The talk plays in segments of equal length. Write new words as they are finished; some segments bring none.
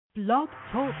Blog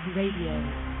Talk Radio.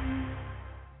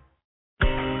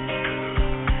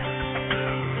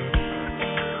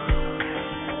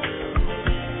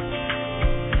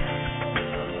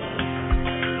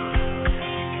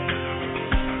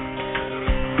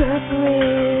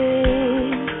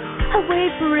 Suffering, I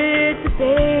wait for it to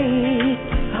fade,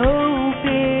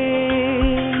 hoping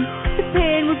the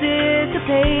pain will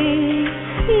dissipate.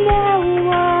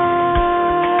 Now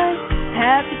I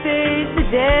have to face the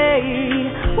day,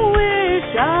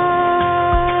 wish I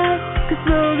could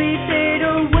slowly fade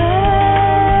away.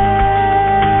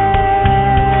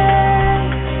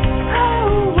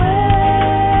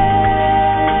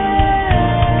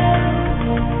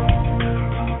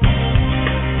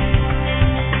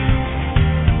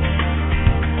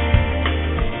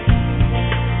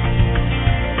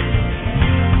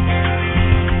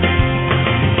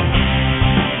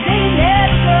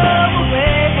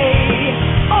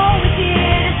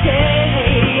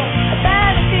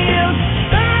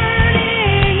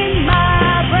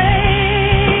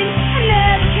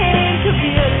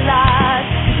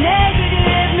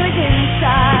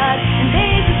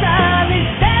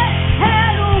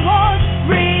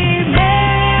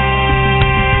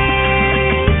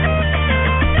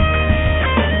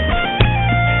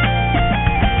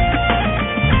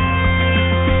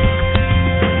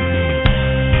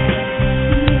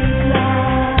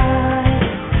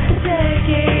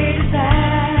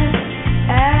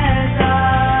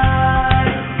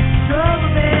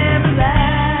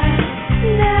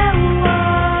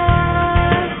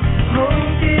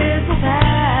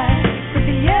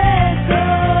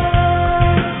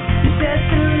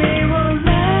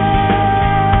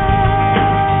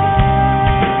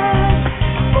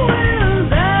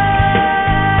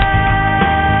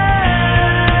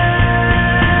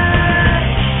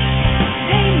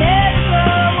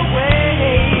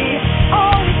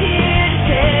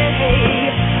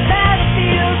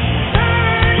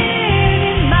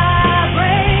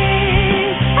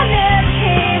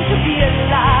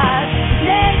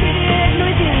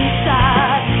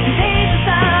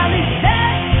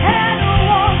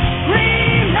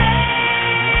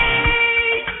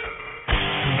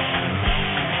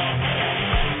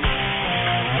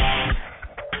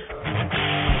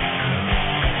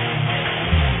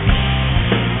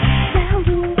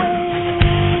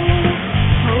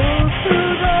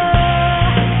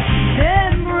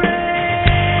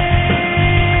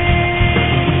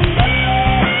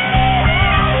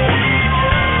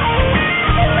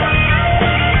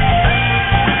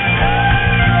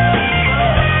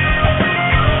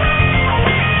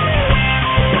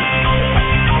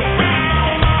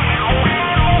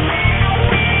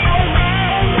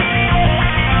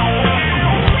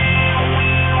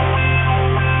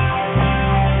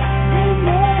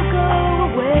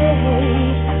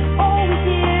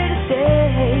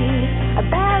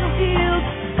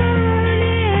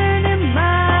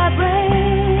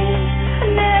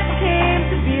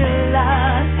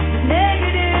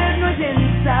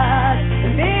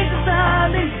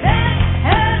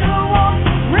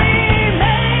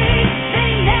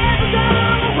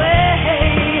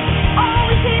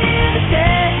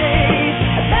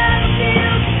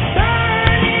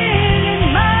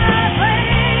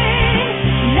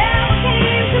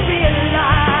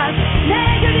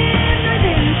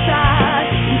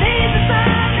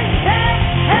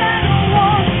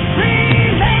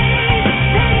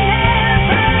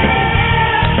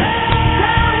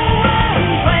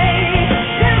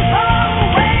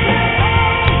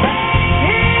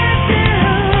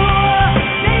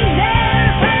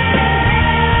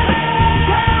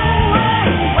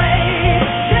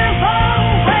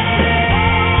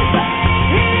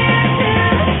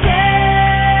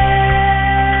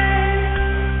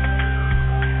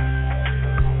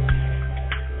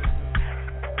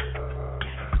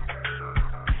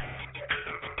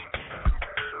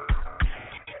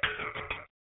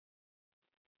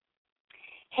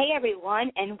 Hey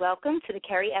everyone, and welcome to the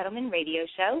Kerri Edelman radio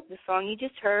show. The song you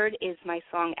just heard is my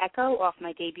song Echo off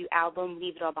my debut album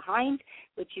Leave It All Behind,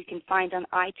 which you can find on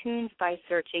iTunes by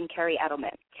searching Kerri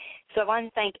Edelman. So I want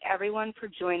to thank everyone for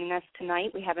joining us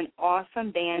tonight. We have an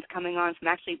awesome band coming on from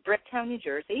actually Bricktown, New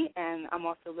Jersey, and I'm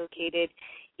also located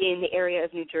in the area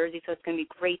of New Jersey, so it's going to be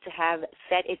great to have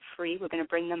Set It Free. We're going to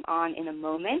bring them on in a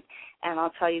moment, and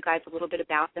I'll tell you guys a little bit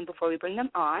about them before we bring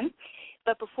them on.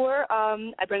 But before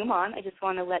I bring them on, I just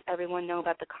want to let everyone know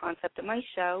about the concept of my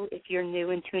show. If you're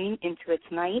new and tuning into it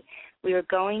tonight, we are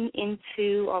going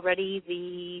into already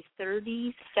the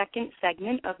 32nd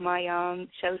segment of my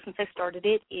show since I started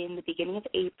it in the beginning of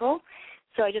April.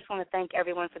 So I just want to thank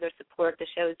everyone for their support. The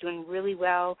show is doing really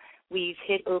well. We've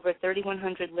hit over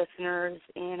 3,100 listeners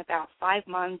in about 5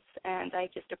 months, and I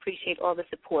just appreciate all the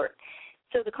support.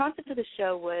 So the concept of the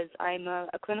show was I'm a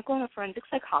clinical and a forensic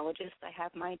psychologist. I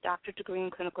have my doctorate degree in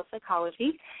clinical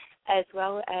psychology, as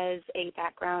well as a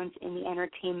background in the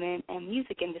entertainment and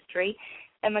music industry.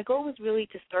 And my goal was really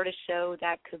to start a show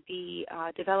that could be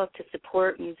developed to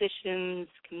support musicians,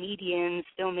 comedians,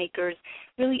 filmmakers,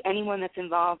 really anyone that's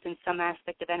involved in some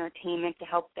aspect of entertainment to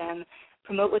help them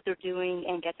promote what they're doing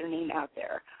and get their name out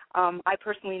there. I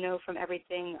personally know from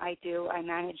everything I do, I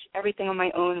manage everything on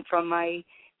my own, from my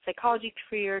psychology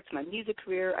career to my music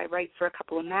career. I write for a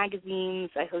couple of magazines.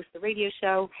 I host the radio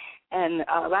show. And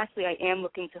lastly, I am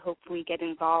looking to hopefully get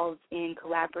involved in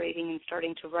collaborating and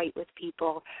starting to write with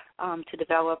people to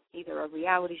develop either a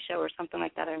reality show or something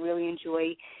like that. I really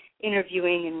enjoy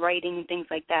interviewing and writing and things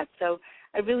like that. So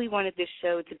I really wanted this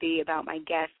show to be about my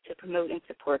guests, to promote and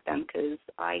support them, because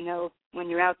I know when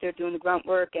you're out there doing the grunt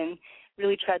work and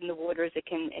really treading the waters, it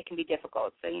can be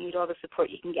difficult. So you need all the support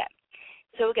you can get.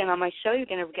 So, again, on my show, you're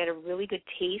going to get a really good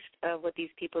taste of what these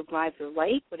people's lives are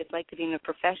like, what it's like to be in a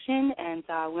profession, and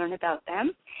learn about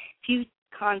them. A few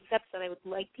concepts that I would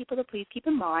like people to please keep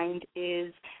in mind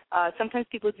is sometimes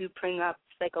people do bring up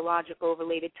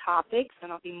psychological-related topics,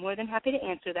 and I'll be more than happy to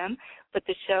answer them, but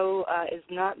the show is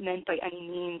not meant by any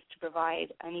means to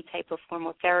provide any type of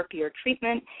formal therapy or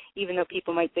treatment, even though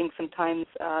people might think sometimes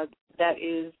that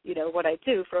is, what I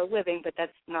do for a living, but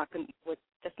that's not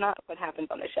what happens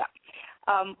on the show.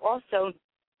 Also,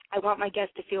 I want my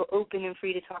guests to feel open and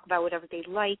free to talk about whatever they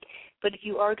like, but if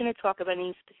you are going to talk about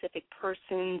any specific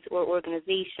persons or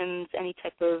organizations, any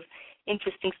type of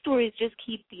interesting stories, just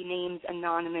keep the names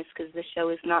anonymous, because the show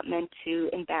is not meant to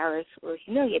embarrass or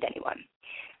humiliate anyone.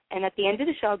 And at the end of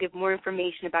the show, I'll give more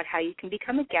information about how you can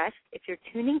become a guest. If you're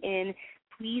tuning in,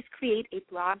 please create a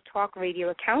Blog Talk Radio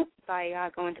account by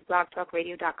going to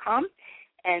blogtalkradio.com.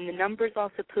 And the number is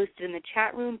also posted in the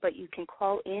chat room, but you can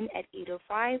call in at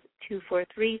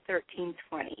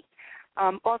 805-243-1320.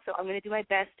 Also, I'm going to do my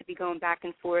best to be going back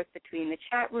and forth between the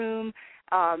chat room,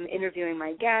 interviewing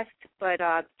my guests, but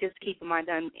just keep in mind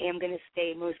I am going to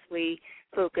stay mostly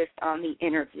focused on the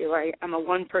interview. I'm a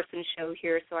one-person show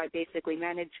here, so I basically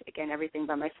manage, again, everything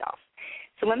by myself.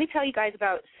 So let me tell you guys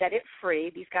about Set It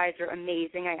Free. These guys are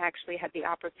amazing. I actually had the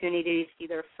opportunity to see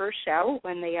their first show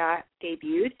when they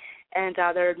debuted, and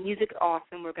their music is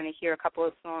awesome. We're going to hear a couple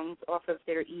of songs off of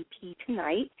their EP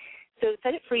tonight. So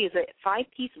Set It Free is a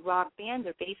 5-piece rock band.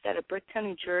 They're based out of Bricktown,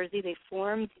 New Jersey. They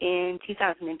formed in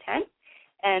 2010,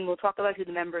 and we'll talk about who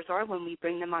the members are when we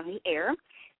bring them on the air.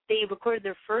 They recorded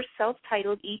their first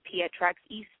self-titled EP at Tracks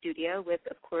East Studio with,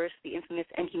 of course, the infamous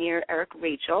engineer Eric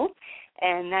Rachel,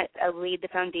 and that laid the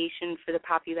foundation for the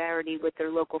popularity with their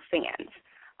local fans.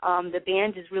 The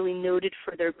band is really noted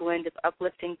for their blend of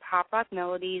uplifting pop rock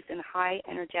melodies and high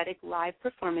energetic live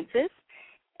performances.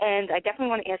 And I definitely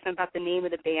want to ask them about the name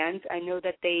of the band. I know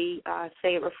that they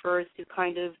say it refers to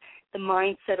kind of the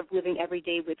mindset of living every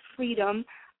day with freedom,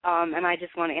 and I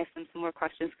just want to ask them some more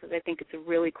questions because I think it's a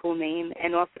really cool name,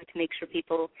 and also to make sure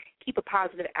people keep a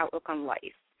positive outlook on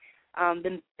life.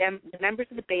 The members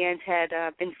of the band had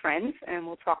been friends, and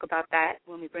we'll talk about that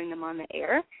when we bring them on the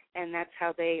air, and that's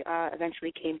how they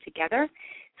eventually came together.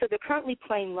 So they're currently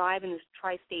playing live in this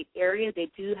tri-state area. They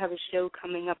do have a show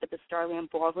coming up at the Starland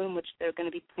Ballroom, which they're going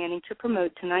to be planning to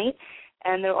promote tonight,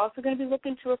 and they're also going to be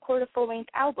looking to record a full-length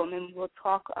album, and we'll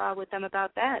talk with them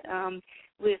about that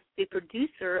with the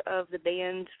producer of the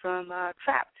band from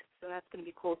Trapped, so that's going to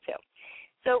be cool too.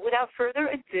 So without further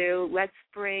ado, let's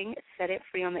bring Set It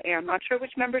Free on the air. I'm not sure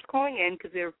which member's calling in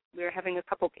because we're having a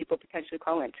couple people potentially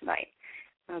call in tonight.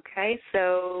 Okay,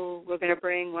 so we're going to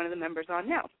bring one of the members on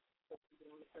now.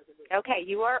 Okay,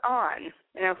 you are on.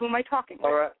 Now, who am I talking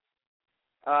with? All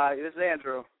right. This is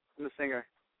Andrew. I'm the singer.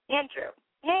 Andrew.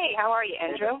 Hey, how are you,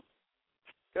 Andrew?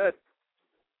 Good.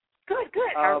 Good.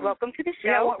 Welcome to the show.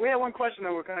 Yeah, we had one question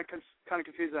that we're kind of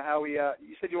confused on how we.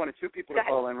 You said you wanted 2 people to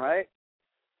call in, right?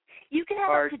 You can have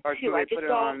up to 2. Or do they put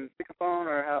it on speakerphone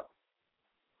or how?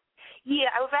 Yeah,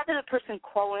 I would rather the person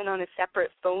call in on a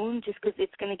separate phone just because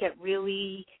it's going to get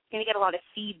a lot of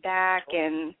feedback,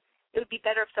 and it would be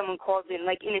better if someone calls in,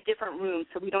 like, in a different room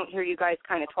so we don't hear you guys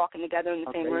kind of talking together in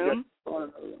the same room. All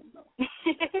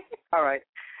right.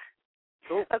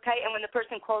 Cool. Okay, and when the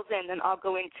person calls in, then I'll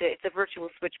go into, it's a virtual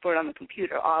switchboard on the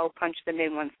computer. I'll punch them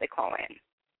in once they call in.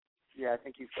 Yeah, I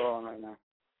think he's calling right now.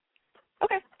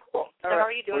 Okay, cool. So right. How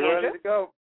are you doing, We're Andrew? ready to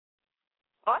go.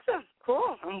 Awesome,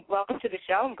 cool. Welcome to the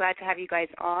show. I'm glad to have you guys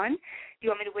on. Do you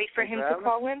want me to wait for him to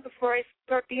call in before I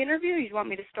start the interview, or do you want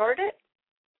me to start it?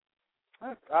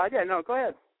 Yeah, no, go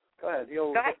ahead. Go ahead.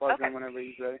 He'll buzz in whenever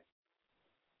he's ready.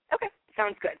 Okay,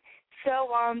 sounds good. So,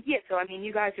 so, I mean,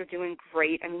 you guys are doing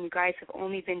great. I mean, you guys have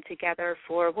only been together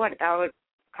for, about a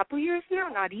couple years now?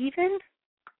 Not even?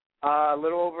 A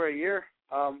little over a year.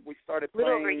 We started playing.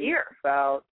 A little over a year.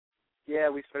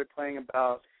 We started playing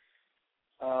about,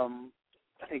 I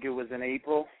think it was in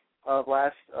April of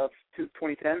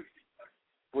 2010.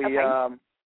 We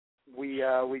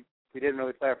didn't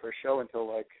really play our first show until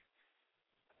like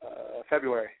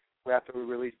February, after we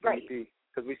released the EP,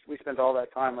 because we spent all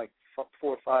that time, like 4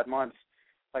 or 5 months,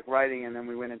 like writing, and then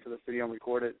we went into the studio and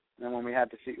recorded. And then when we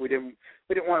had to see, we didn't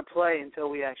want to play until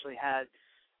we actually had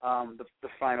the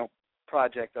final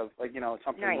project of, like,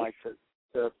 something like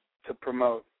to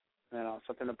promote,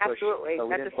 something to push. Absolutely. So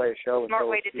we didn't play a show smart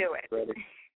until way to do it. Ready.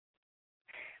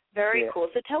 Very cool.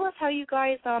 So tell us how you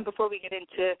guys, before we get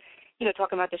into,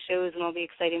 talking about the shows and all the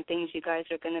exciting things you guys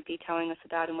are going to be telling us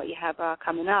about and what you have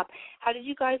coming up, how did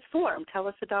you guys form? Tell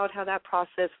us about how that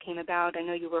process came about. I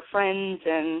know you were friends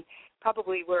and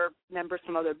probably were members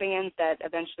from other bands that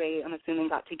eventually, I'm assuming,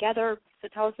 got together. So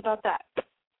tell us about that.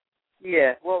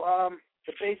 Yeah, well,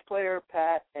 the bass player,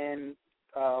 Pat, and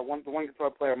the one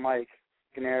guitar player, Mike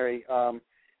Kerri,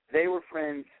 they were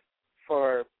friends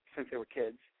since they were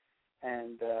kids.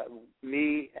 And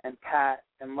me and Pat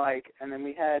and Mike, and then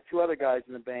we had 2 other guys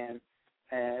in the band,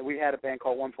 and we had a band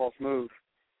called One False Move,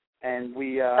 and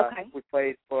we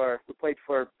played for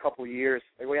a couple of years.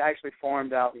 We actually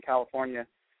formed out in California.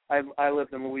 I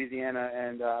lived in Louisiana,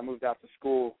 and I moved out to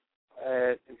school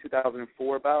in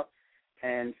 2004 about,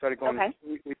 and started going.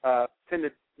 We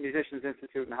attended Musicians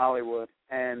Institute in Hollywood,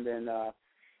 and then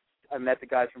I met the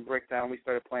guys from Bricktown. We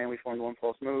started playing. We formed One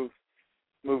False Move.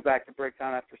 Moved back to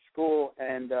Bricktown after school,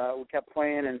 and we kept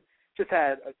playing, and just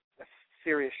had a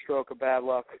serious stroke of bad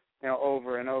luck,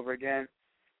 over and over again.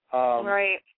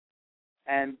 Right.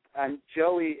 And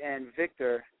Joey and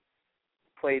Victor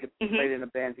played in a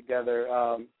band together.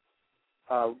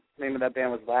 Name of that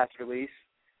band was Last Release.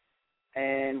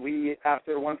 And we,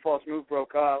 after One False Move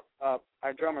broke up,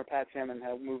 our drummer Pat Salmon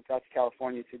had moved out to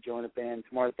California to join a band,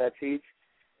 Tomorrow's Bad Seeds,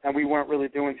 and we weren't really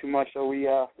doing too much, so we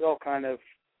all kind of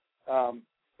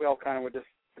were just,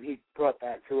 when he brought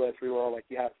that to us, we were all like,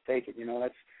 you have to take it,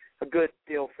 that's a good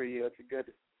deal for you. It's a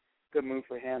good move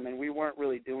for him. And we weren't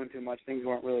really doing too much. Things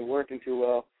weren't really working too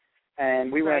well.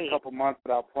 And we went a couple months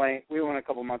without playing. We went a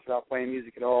couple months without playing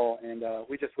music at all. And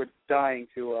we just were dying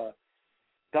to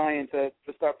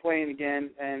start playing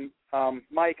again. And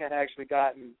Mike had actually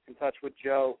gotten in touch with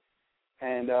Joe,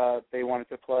 and they wanted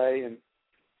to play. And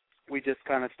we just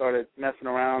kind of started messing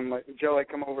around. Like, Joe had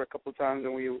come over a couple of times,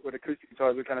 and with acoustic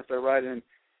guitars, we kind of started writing. And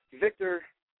Victor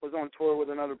was on tour with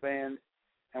another band,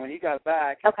 and when he got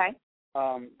back,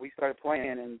 we started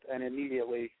playing, and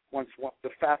immediately,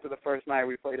 after the first night,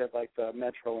 we played at, like, the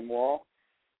Metro and Wall,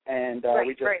 and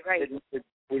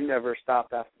we never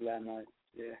stopped after that night.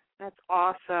 Yeah. That's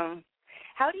awesome.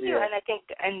 How do you, and I think,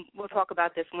 and we'll talk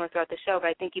about this more throughout the show, but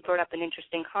I think you brought up an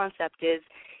interesting concept is,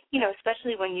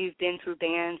 especially when you've been through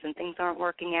bands and things aren't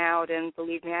working out, and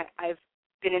believe me, I've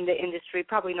been in the industry,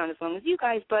 probably not as long as you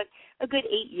guys, but a good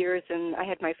 8 years, and I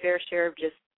had my fair share of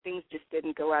things just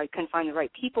didn't go out. I couldn't find the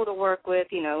right people to work with.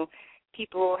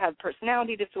 People have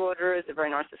personality disorders, they're very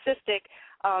narcissistic.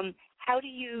 How do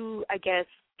you, I guess,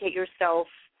 get yourself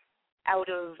out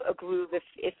of a groove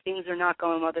if things are not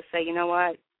going well, to say, you know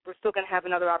what, we're still going to have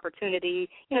another opportunity.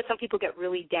 Some people get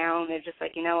really down. They're just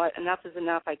like, you know what, enough is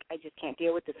enough. I just can't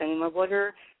deal with this anymore. What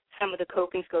are some of the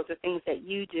coping skills or things that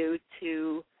you do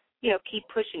to, keep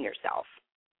pushing yourself?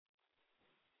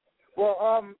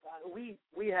 Well,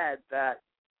 we had that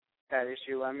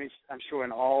issue. I mean, I'm sure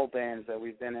in all bands that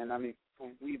we've been in. I mean,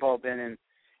 we've all been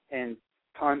in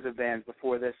tons of bands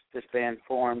before this band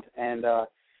formed, and I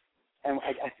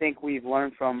think we've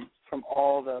learned from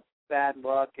all the bad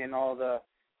luck and all the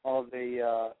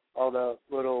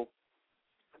little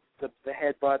the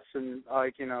headbutts and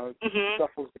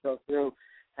shuffles to go through,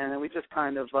 and then we just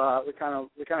kind of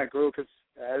grew, because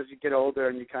as you get older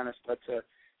and you kind of start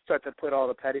to put all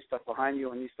the petty stuff behind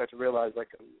you, and you start to realize, like,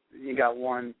 you got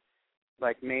one,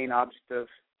 like, main objective,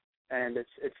 and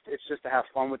it's just to have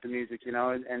fun with the music,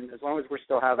 and as long as we're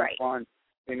still having fun,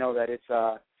 we know that it's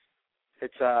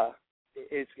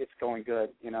going good.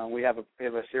 We have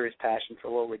a serious passion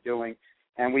for what we're doing,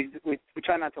 and we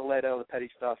try not to let all the petty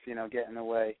stuff, get in the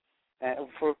way. And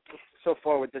so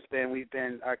far with this band, we've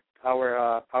been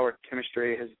our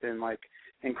chemistry has been, like,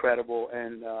 incredible,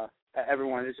 and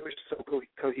everyone is so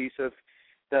cohesive.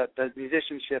 The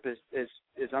musicianship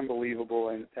is unbelievable,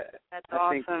 and that's I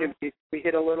awesome. think if we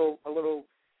hit a little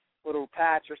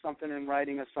patch or something in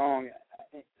writing a song,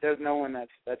 there's no one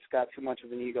that's got too much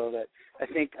of an ego. That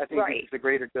I think Right. it's the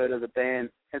greater good of the band.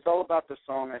 It's all about the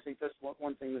song. I think that's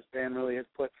one thing this band really has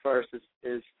put first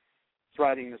is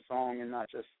writing the song and not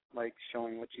just like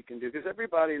showing what you can do. Because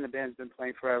everybody in the band's been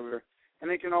playing forever, and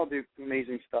they can all do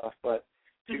amazing stuff. But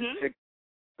to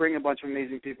bring a bunch of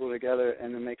amazing people together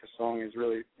and to make a song is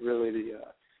really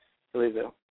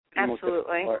the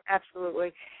Absolutely.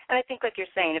 Absolutely. And I think, like you're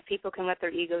saying, if people can let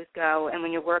their egos go, and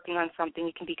when you're working on something,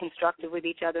 you can be constructive with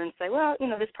each other and say, well,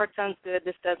 this part sounds good,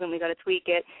 this doesn't, we got to tweak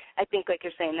it. I think, like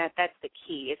you're saying, that's the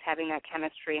key, is having that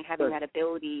chemistry and having that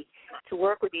ability to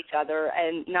work with each other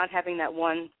and not having that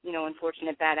one,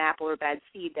 unfortunate bad apple or bad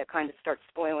seed that kind of starts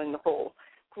spoiling the whole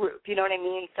group. You know what I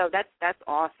mean? So that's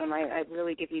awesome. I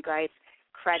really give you guys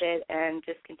credit and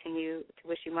just continue to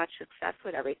wish you much success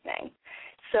with everything.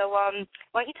 So why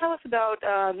don't you tell us about,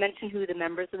 mention who the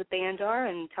members of the band are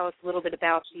and tell us a little bit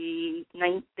about the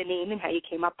name and how you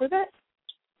came up with it?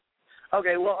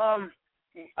 Okay, well,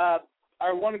 our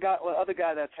other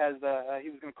guy that has, he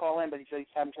was going to call in, but he said he's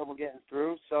having trouble getting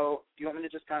through. So do you want me to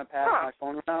just kind of pass my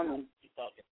phone around? And keep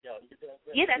talking?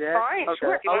 Yeah, that's fine. Okay.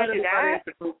 Sure, if you want to do that.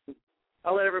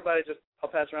 I'll let everybody I'll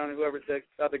pass around whoever the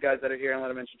other guys that are here and let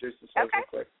them introduce themselves real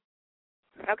quick.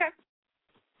 Okay.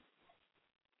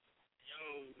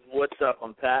 What's up?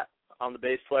 I'm Pat. I'm the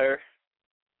bass player.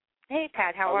 Hey,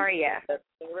 Pat, how are you?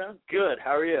 Good.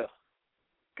 How are you?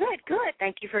 Good.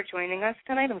 Thank you for joining us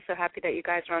tonight. I'm so happy that you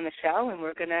guys are on the show, and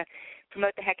we're going to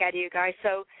promote the heck out of you guys.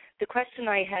 So the question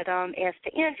I had asked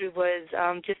to Andrew was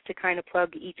just to kind of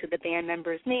plug each of the band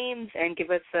members' names and give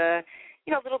us a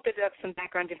little bit of some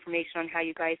background information on how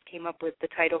you guys came up with the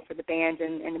title for the band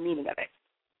and the meaning of it.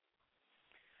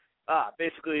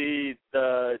 Basically,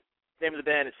 the name of the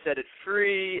band is Set It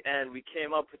Free, and we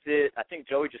came up with it. I think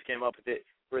Joey just came up with it.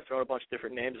 We were throwing a bunch of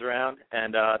different names around,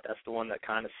 and that's the one that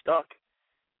kind of stuck.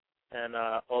 And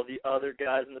all the other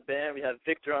guys in the band, we have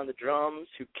Victor on the drums,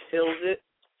 who kills it.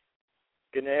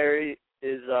 Mike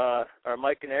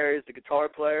Ganeri is the guitar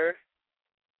player,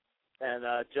 and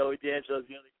Joey D'Angelo is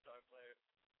the other guitar player.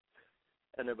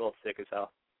 And they're both sick as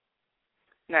hell.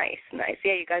 Nice.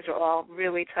 Yeah, you guys are all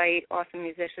really tight, awesome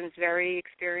musicians, very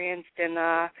experienced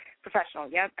and professional.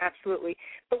 Yeah, absolutely.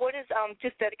 But what is,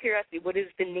 just out of curiosity, what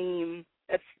does the name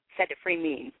of Set It Free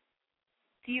mean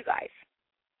to you guys?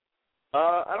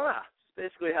 I don't know. Just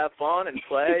basically have fun and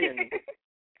play and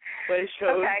play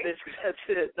shows. Okay. Basically, that's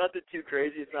it. Nothing too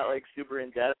crazy. It's not like super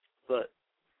in depth, but.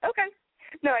 Okay.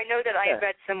 No, I know that I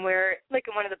read somewhere, like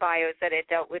in one of the bios, that it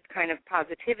dealt with kind of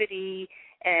positivity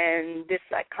and this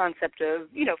concept of,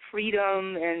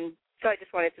 freedom, and so I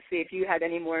just wanted to see if you had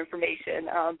any more information.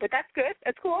 But that's good.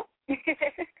 That's cool.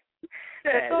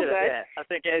 That's all good. Yeah. I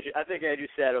think Andrew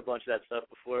said a bunch of that stuff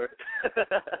before.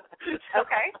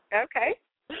 Okay.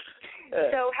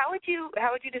 So how would you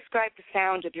describe the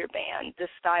sound of your band, the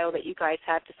style that you guys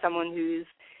have, to someone who's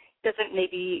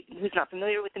not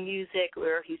familiar with the music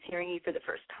or who's hearing you for the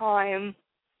first time?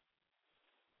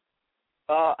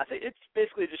 I think it's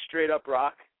basically just straight up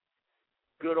rock,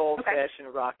 good old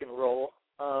fashioned rock and roll.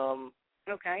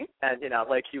 Okay. And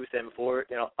like you were saying before,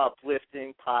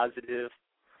 uplifting, positive,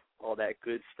 all that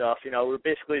good stuff. We're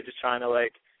basically just trying to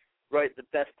write the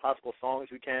best possible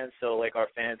songs we can, so our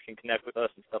fans can connect with us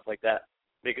and stuff like that.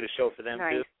 Make it a show for them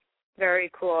too. Very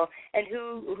cool. And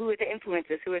who are the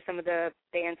influences? Who are some of the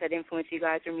bands that influence you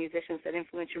guys or musicians that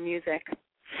influence your music?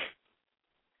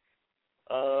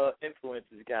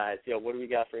 Influences, guys. What do we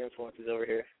got for influences over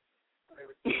here?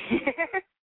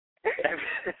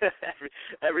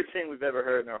 Everything we've ever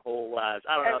heard in our whole lives.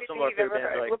 I don't know. Some of our favorite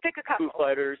bands are we'll pick a couple. Foo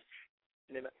Fighters,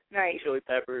 nice. Chili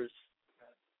Peppers,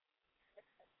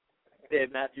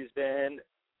 Dave Matthews Band,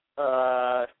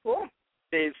 cool.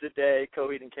 Dave's the Day,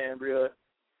 Coheed and Cambria,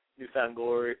 Newfound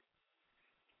Glory.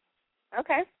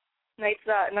 Okay. Nice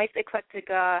eclectic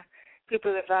group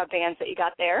of bands that you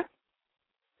got there.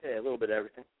 Yeah, a little bit of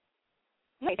everything.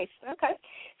 Nice. Okay.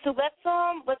 So let's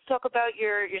talk about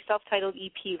your self-titled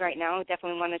EP right now. We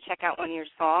definitely want to check out one of your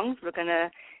songs. We're going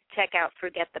to check out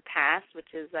Forget the Past,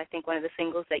 which is, I think, one of the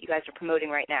singles that you guys are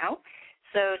promoting right now.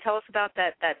 So tell us about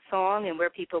that song and where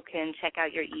people can check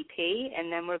out your EP,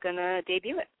 and then we're going to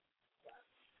debut it.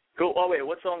 Cool. Oh, wait,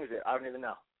 what song is it? I don't even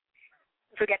know.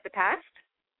 Forget the Past?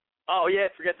 Oh, yeah,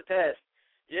 Forget the Past.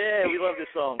 Yeah, we love this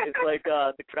song. It's like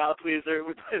the crowd pleaser.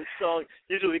 We play this song.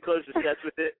 Usually we close the sets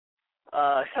with it.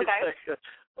 It's like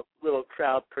a little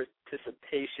crowd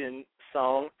participation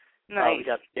song. Nice. We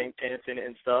got gang chants in it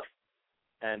and stuff.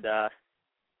 And,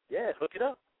 hook it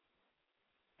up.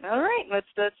 All right, let's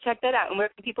check that out. And where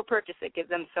can people purchase it? Give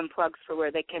them some plugs for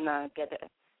where they can get a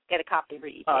copy of your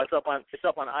EP. It's up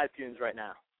on iTunes right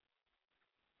now.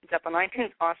 It's up on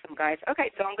iTunes. Awesome, guys.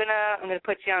 Okay, so I'm gonna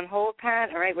put you on hold, Pat.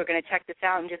 All right, we're gonna check this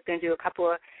out. I'm just gonna do a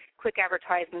couple of quick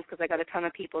advertisements because I got a ton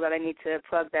of people that I need to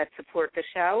plug that support the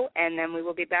show, and then we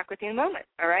will be back with you in a moment.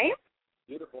 All right?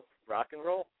 Beautiful. Rock and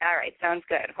roll. All right, sounds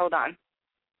good. Hold on.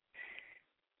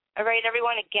 All right,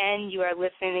 everyone. Again, you are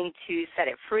listening to Set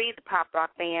It Free, the pop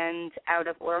rock band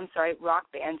rock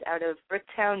band out of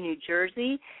Bricktown, New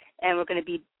Jersey, and we're going to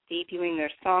be debuting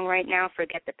their song right now,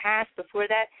 Forget the Past. Before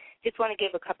that, just want to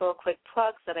give a couple of quick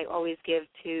plugs that I always give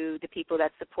to the people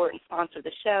that support and sponsor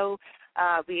the show.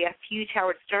 We have huge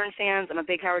Howard Stern fans. I'm a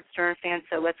big Howard Stern fan,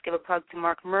 so let's give a plug to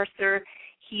Mark Mercer.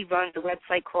 He runs a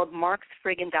website called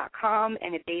marksfriggin.com,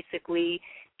 and it basically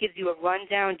gives you a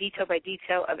rundown, detail by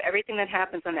detail, of everything that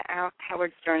happens on the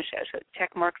Howard Stern show. So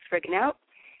check Mark Friggin out.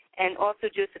 And also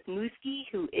Joseph Muskie,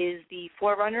 who is the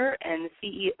forerunner and the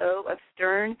CEO of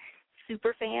Stern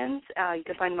Superfans. You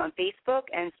can find him on Facebook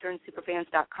and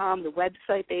sternsuperfans.com, the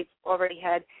website. They've already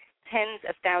had tens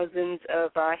of thousands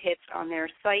of hits on their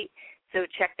site, so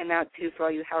check them out, too, for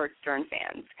all you Howard Stern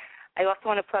fans. I also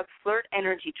want to plug Flirt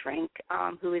Energy Drink,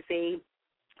 who is a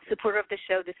supporter of the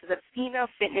show. This is a female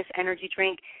fitness energy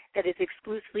drink that is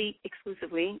exclusively,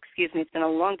 it's been a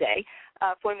long day,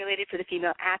 formulated for the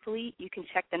female athlete. You can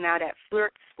check them out at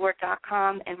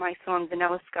flirtsport.com, and my song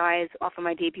Vanilla Skies off of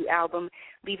my debut album,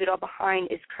 Leave It All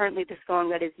Behind, is currently the song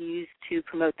that is used to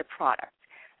promote the product.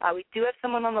 We do have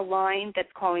someone on the line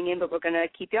that's calling in, but we're going to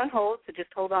keep you on hold, so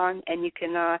just hold on, and you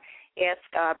can ask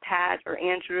Pat or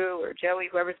Andrew or Joey,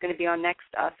 whoever's going to be on next,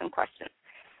 some questions.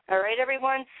 All right,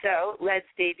 everyone, so let's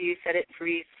debut Set It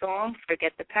Free's song,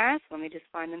 Forget the Past. Let me just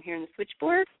find them here in the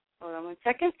switchboard. Hold on one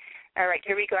second. All right,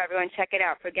 here we go, everyone. Check it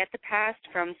out. Forget the Past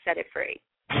from Set It Free.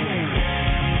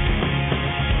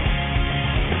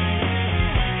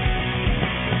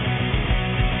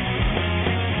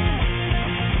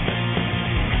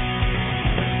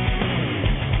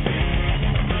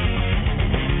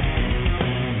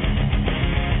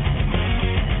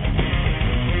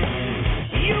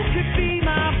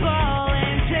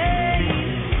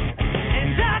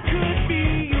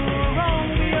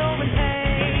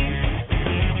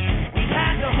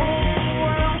 Had the whole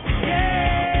world,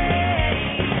 yeah.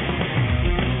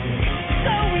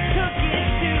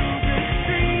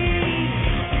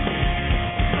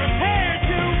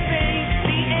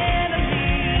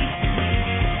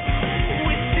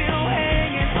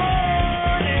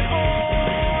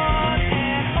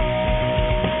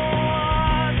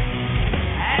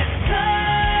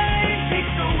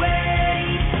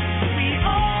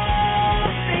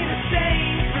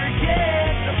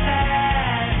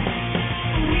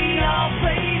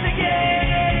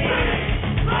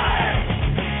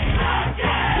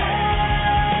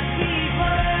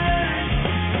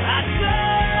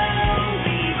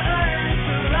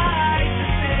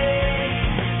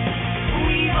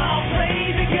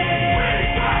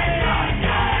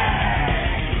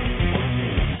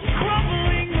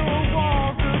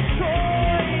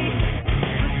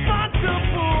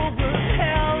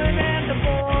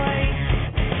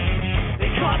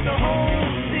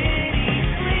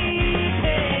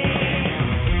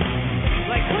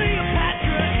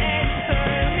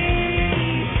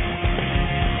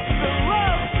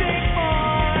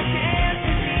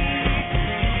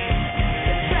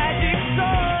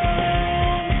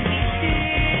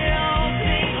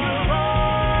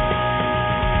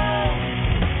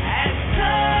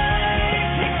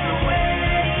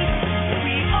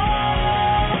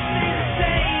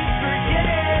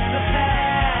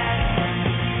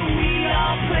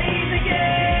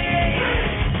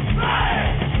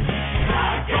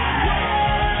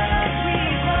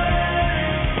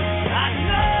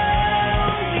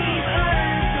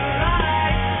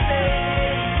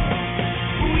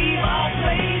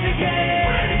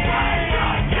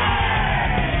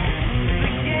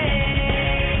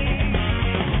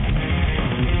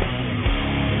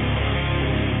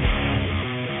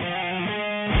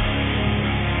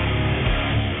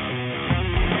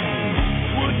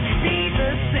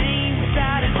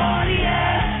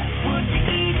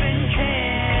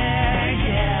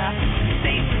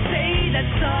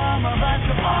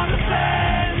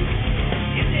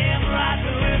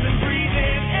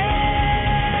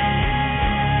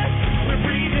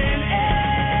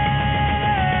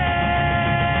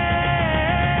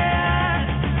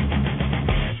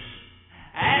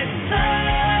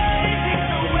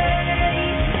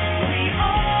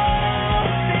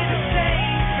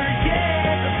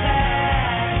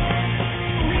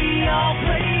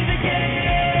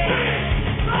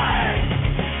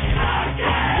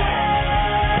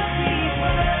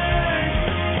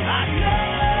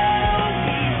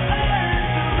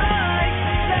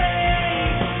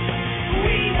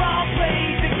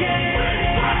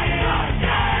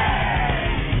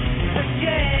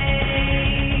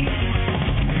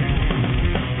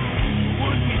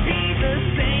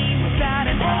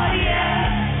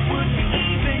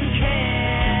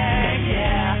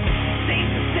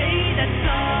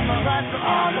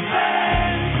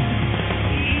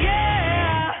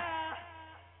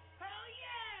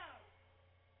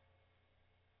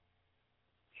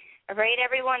 All right,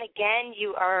 everyone. Again,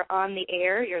 you are on the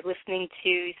air. You're listening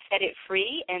to Set It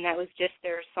Free, and that was just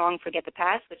their song Forget the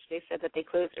Past, which they said that they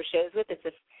closed their shows with. It's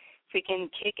a freaking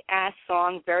kick-ass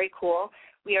song. Very cool.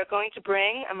 We are going to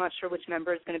bring, I'm not sure which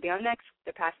member is going to be on next.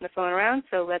 They're passing the phone around,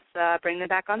 so let's bring them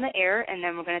back on the air, and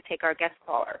then we're going to take our guest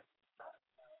caller.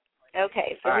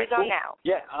 Okay, so who's on now?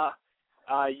 Yeah,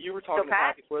 you were talking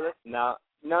about before this. No.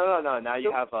 Now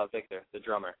you have Victor, the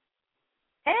drummer.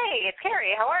 Hey, it's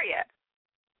Kerri. How are you?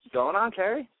 What's going on,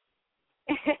 Kerri?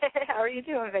 How are you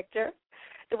doing, Victor?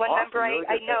 The one awesome, member really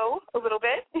I know a little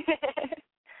bit.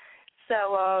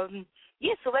 So,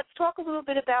 so let's talk a little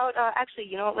bit about, actually,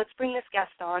 you know what, let's bring this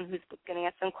guest on who's going to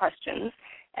ask some questions,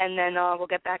 and then we'll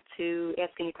get back to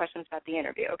asking you questions about the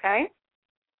interview, okay?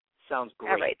 Sounds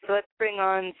great. All right, so let's bring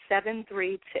on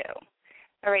 732.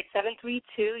 All right,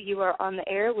 732, you are on the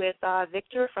air with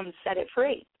Victor from Set It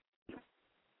Free.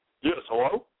 Yes,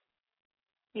 hello?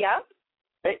 Yeah?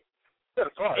 Hey. Yes,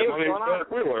 hi. Hey, my name's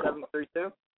Derek Wheeler.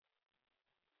 732?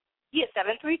 Yeah,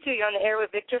 732, you're on the air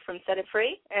with Victor from Set It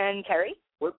Free, and Kerri.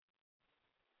 What?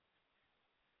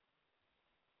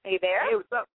 Are you there? Hey,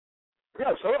 what's up?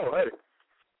 Yes, hello, hey.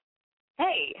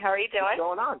 Hey, how are you doing? What's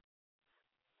going on?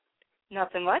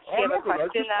 Nothing much. Do you have a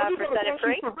question for Set It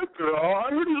Free? For Victor.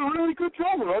 I heard he's a really good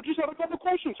drummer. I just had a couple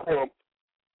questions for him.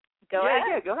 Go ahead.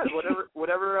 Yeah, go ahead.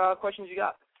 Whatever questions you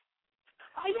got.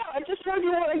 I just heard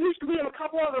you used to be in a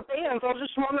couple other bands. I was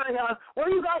just wondering where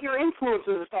you got your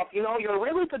influences and stuff. You know, you're a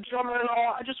really good drummer and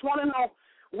all. I just want to know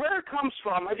where it comes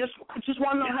from. I just want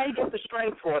to know how you get the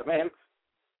strength for it, man.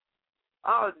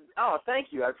 Oh,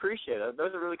 thank you. I appreciate it.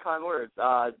 Those are really kind words.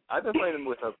 I've been playing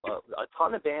with a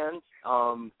ton of bands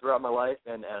throughout my life,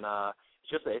 and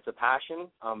it's a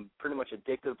passion. I'm pretty much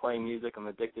addicted to playing music. I'm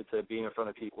addicted to being in front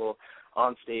of people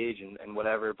on stage and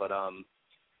whatever. But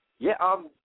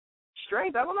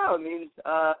strength, I don't know. I mean,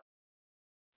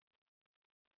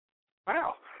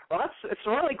 wow. Well, it's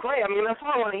really great. I mean, that's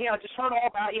all I want to hear. I just heard all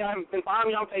about you. I've been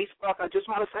following you on Facebook. I just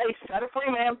want to say, Set It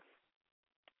Free, man.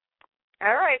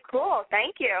 All right, cool.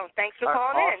 Thank you. Thanks for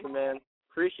calling awesome, man.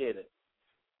 Appreciate it.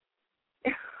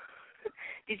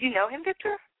 Did you know him,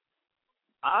 Victor?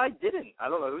 I didn't. I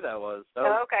don't know who that was.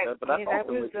 Okay. But that's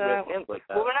awesome with hands like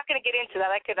that. Well, we're not going to get into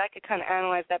that. I could kind of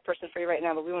analyze that person for you right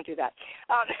now, but we won't do that.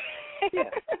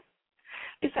 Yeah.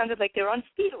 It sounded like they were on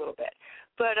speed a little bit.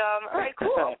 But, all right,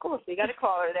 cool. So you got a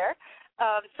caller there.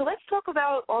 So let's talk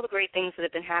about all the great things that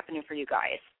have been happening for you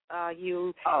guys.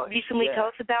 You recently tell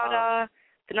us about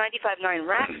the 95.9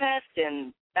 Rap Fest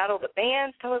and Battle of the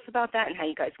Bands. Tell us about that and how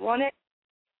you guys won it.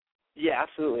 Yeah,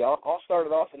 absolutely. I'll start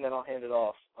it off and then I'll hand it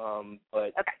off.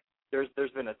 But okay.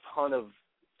 There's been a ton of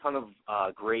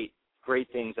great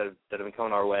things that have been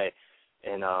coming our way,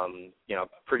 and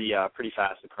pretty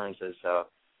fast occurrences. So,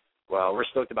 well, we're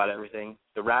stoked about everything.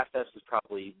 The Rap Fest is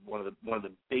probably one of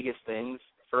the biggest things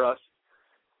for us.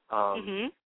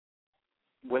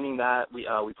 Winning that,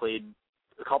 we played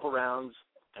a couple rounds,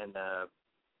 and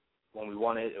when we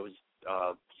won it, it was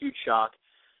a huge shock.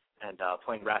 And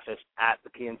playing Rap Fest at the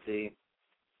PNC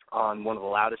on one of the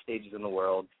loudest stages in the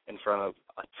world in front of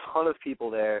a ton of people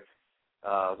there,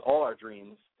 all our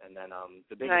dreams. And then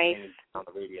the biggest thing is on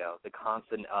the radio. The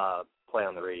constant play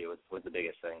on the radio was the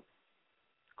biggest thing.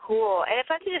 Cool. And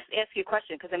if I could just ask you a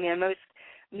question, because, I mean, most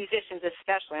musicians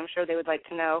especially, I'm sure they would like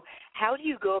to know, how do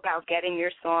you go about getting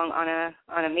your song on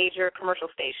a major commercial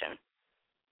station?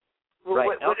 Right.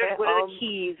 What are the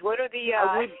keys? What are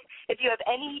the, if you have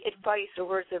any advice or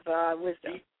words of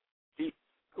wisdom?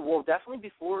 Well, definitely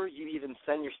before you even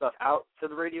send your stuff out to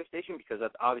the radio station, because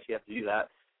that's obviously you have to do that,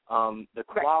 the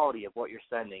quality of what you're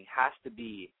sending has to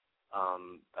be,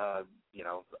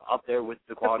 up there with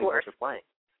the quality of what you're playing.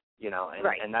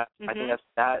 And that, I think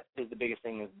that is the biggest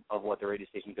thing of what the radio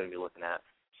station is going to be looking at.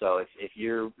 So if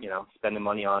you're, spending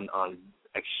money on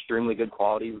extremely good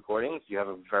quality recordings, you have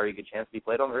a very good chance to be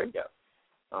played on the radio.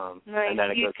 And then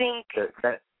do you think,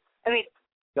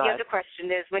 the other question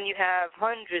is, when you have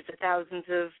hundreds of thousands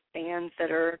of bands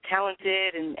that are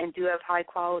talented and do have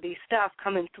high-quality stuff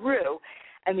coming through,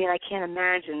 I mean, I can't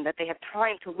imagine that they have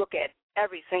time to look at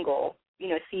every single,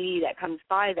 CD that comes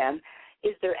by them.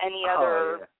 Is there any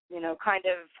other, kind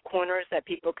of corners that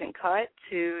people can cut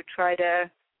to try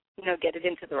to, get it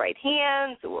into the right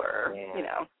hands, or,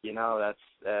 that's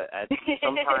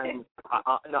sometimes,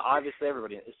 obviously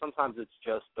everybody, sometimes it's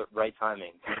just the right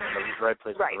timing, the right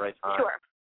place at the right time.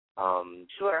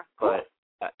 Sure. But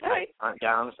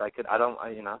I don't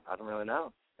really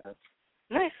know. That's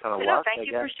nice. Kind of thank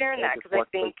you for sharing that, because I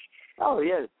think, I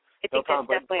think that's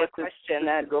definitely a question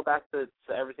that, to go back to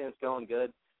everything that's going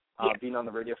good, being on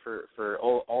the radio for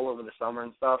all over the summer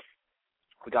and stuff,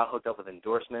 we got hooked up with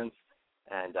endorsements.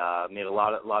 and made a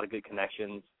lot of good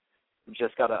connections. We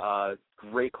just got a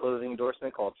great clothing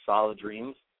endorsement called Solid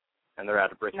Dreams, and they're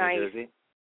out of Brick, nice. New Jersey.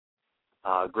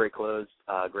 Great clothes,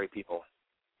 great people.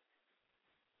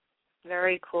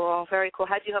 Very cool, very cool.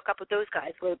 How'd you hook up with those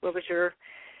guys?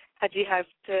 How'd you have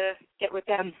to get with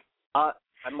them?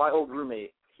 My old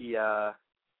roommate, he's a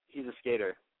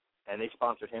skater, and they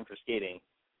sponsored him for skating,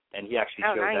 and he actually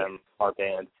showed them our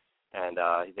band, and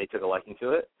they took a liking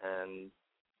to it, and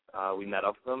we met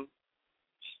up with them,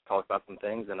 just talked about some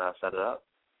things, and set it up.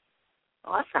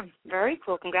 Awesome. Very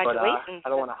cool. Congratulations. But I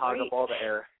don't want to hog up all the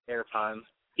air time.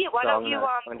 Yeah, why don't you,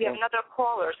 we have another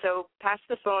caller, so pass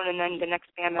the phone, and then the next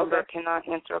band member can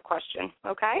answer a question,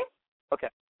 okay? Okay.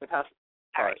 Pass.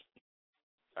 All right.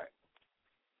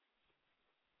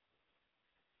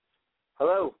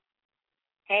 Hello.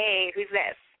 Hey, who's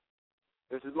this?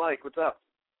 This is Mike. What's up?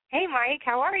 Hey, Mike.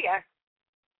 How are you?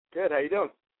 Good. How you doing?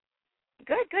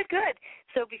 Good.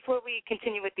 So before we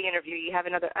continue with the interview, you have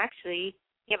you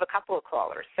have a couple of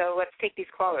callers. So let's take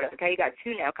these callers, okay? You got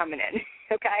two now coming in,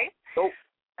 okay? Oh.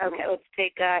 Okay, let's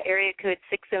take area code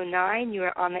 609. You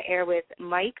are on the air with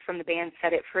Mike from the band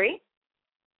Set It Free.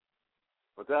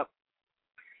 What's up?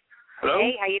 Hello?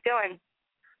 Hey, how you doing?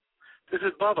 This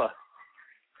is Bubba.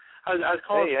 I was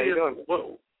calling. Hey, how you doing?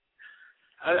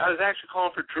 I was actually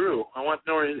calling for Drew. I want to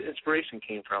know where his inspiration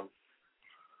came from.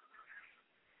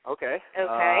 Okay.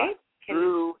 Okay.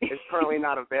 Drew is currently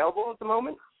not available at the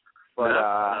moment, but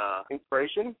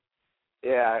inspiration,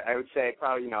 yeah, I would say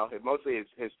probably, mostly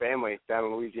his family down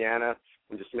in Louisiana,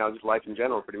 and just life in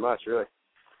general, pretty much, really.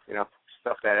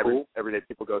 Stuff that everyday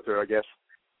people go through, I guess.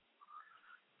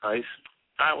 Nice.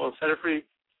 All right, well, Set It Free.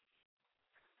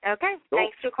 Okay. Cool.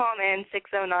 Thanks for calling in,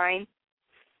 609.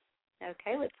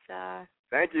 Okay, let's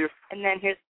Thank you. And then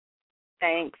here's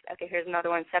another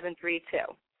one, 732.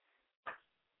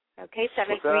 Okay,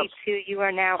 732, you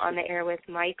are now on the air with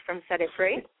Mike from Set It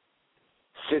Free.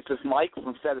 This is Mike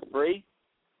from Set It Free.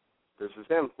 This is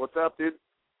him. What's up, dude?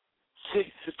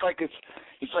 It's like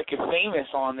you're famous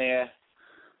on there.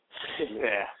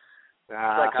 Yeah.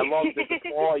 Like I love the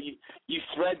guitar. You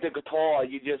thread the guitar.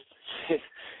 You just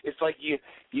it's like you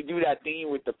do that thing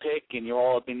with the pick and you're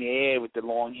all up in the air with the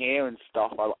long hair and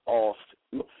stuff.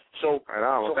 So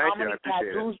well, how many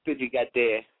tattoos did you get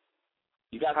there?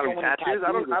 You got how so many many tattoos?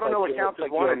 I don't know what counts as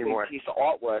one anymore. Piece of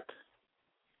artwork.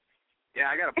 Yeah,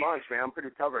 I got a bunch, man. I'm pretty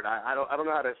covered. I don't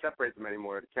know how to separate them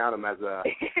anymore to count them as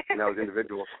as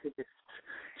individuals. Do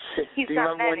you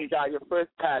remember when you got your first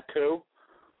tattoo?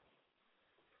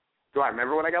 Do I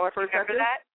remember when I got my first tattoo?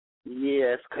 That?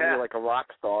 Yes, because you're like a rock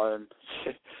star and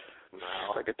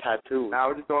no, like a tattoo. No,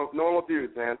 we're just normal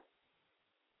dudes, man.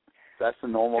 That's a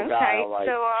normal guy.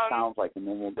 So, sounds like a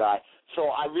normal guy. So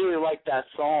I really like that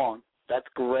song. That's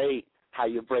great. How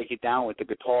you break it down with the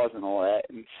guitars and all that,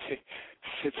 and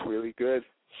it's really good.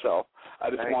 So I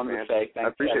just wanted to say thanks. I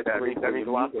appreciate that. That means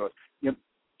a lot to us.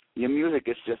 Your music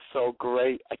is just so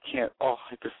great. I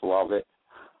just love it.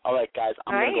 All right, guys,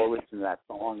 I'm going to go listen to that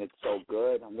song. It's so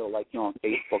good. I'm going to like you on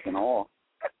Facebook and all.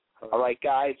 All right,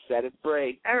 guys, Set It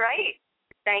Free. All right.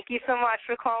 Thank you so much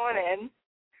for calling in.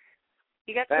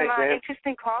 You got some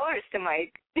interesting callers to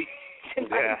Mike.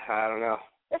 Yeah, I don't know.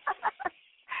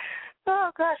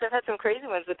 Oh gosh, I've had some crazy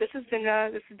ones, but this has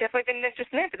definitely been an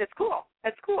interesting night. But that's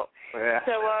cool. Yeah.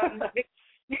 So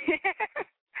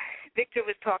Victor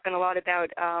was talking a lot about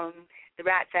the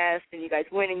Rat Fest and you guys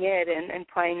winning it and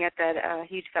playing at that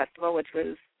huge festival, which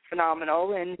was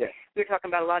phenomenal. And we were talking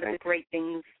about a lot of the great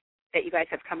things that you guys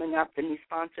have coming up, the new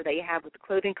sponsor that you have with the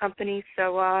clothing company.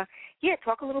 So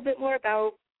talk a little bit more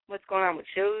about what's going on with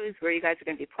shows, where you guys are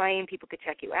going to be playing. People could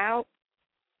check you out.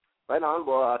 Right on.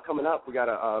 Well, coming up, we got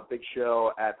a big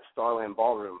show at the Starland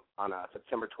Ballroom on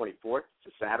September 24th.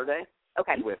 It's a Saturday.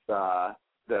 Okay. With the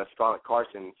Scarlett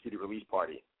Carson CD release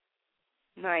party.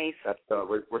 Nice. That's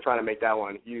we're trying to make that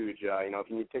one huge. If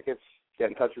you need tickets, get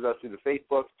in touch with us through the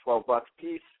Facebook. $12 a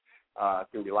piece.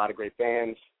 It's going to be a lot of great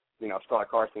bands. Scarlett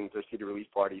Carson's their CD release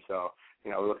party, so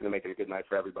we're looking to make it a good night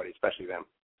for everybody, especially them.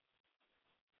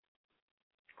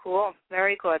 Cool.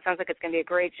 Very cool. It sounds like it's going to be a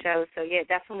great show. So,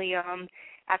 definitely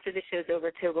after the show's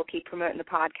over, too, we'll keep promoting the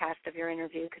podcast of your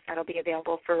interview because that'll be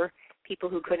available for people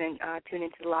who couldn't tune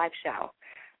into the live show.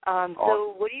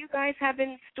 So what do you guys have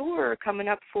in store coming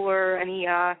up for any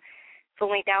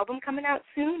full-length album coming out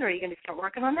soon, or are you going to start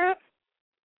working on that?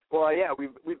 Well, yeah,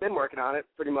 we've been working on it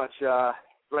pretty much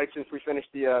right since we finished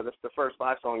the first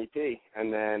 5-song EP,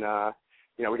 and then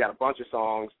we got a bunch of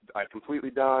songs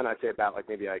completely done. I'd say about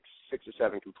maybe 6 or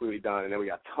 7 completely done, and then we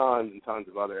got tons and tons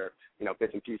of other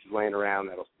bits and pieces laying around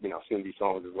that'll soon be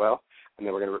songs as well, and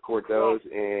then we're going to record those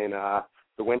in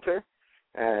the winter,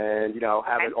 and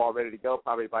have it all ready to go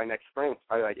probably by next spring,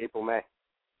 probably like April, May.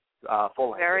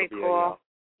 Full length. Very cool.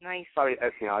 Nice. Probably,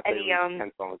 I'd say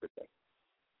 10 songs a day.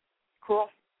 Cool.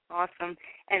 Awesome.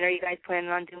 And are you guys planning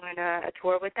on doing a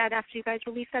tour with that after you guys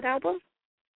release that album?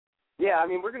 Yeah, I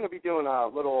mean, we're going to be doing a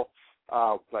little,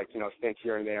 stints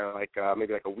here and there,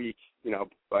 maybe like a week,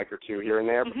 like or two here and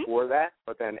there before that.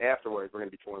 But then afterwards, we're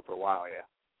going to be touring for a while, yeah.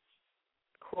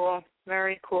 Cool.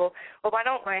 Very cool. Well, why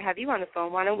don't I have you on the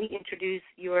phone? Why don't we introduce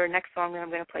your next song that I'm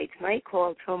going to play tonight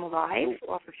called Home Alive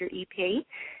off of your EP,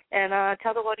 and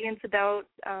tell the audience about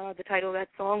the title of that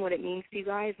song, what it means to you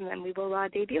guys, and then we will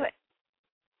debut it.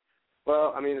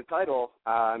 Well, I mean, the title,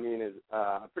 is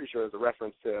I'm pretty sure it's a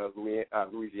reference to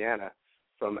Louisiana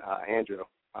from Andrew.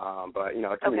 But,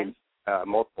 it can mean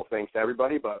multiple things to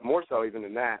everybody, but more so even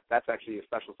than that, that's actually a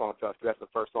special song to us because that's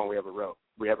the first song we ever wrote,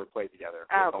 we ever played together.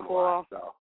 Oh, cool.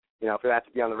 So, for that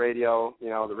to be on the radio,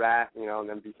 the Rat, and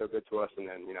then be so good to us, and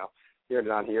then, hearing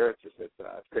it on here, it's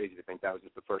crazy to think that was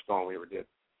just the first song we ever did.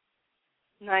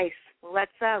 Nice. Well,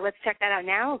 let's check that out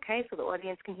now, okay, so the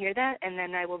audience can hear that, and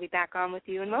then I will be back on with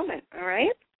you in a moment, all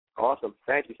right? Awesome.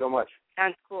 Thank you so much.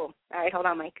 Sounds cool. All right, hold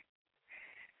on, Mike.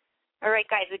 All right,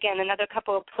 guys, again, another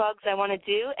couple of plugs I want to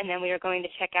do, and then we are going to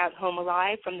check out Home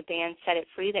Alive from the band Set It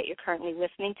Free that you're currently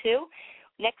listening to.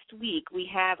 Next week, we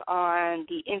have on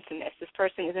the infamous, this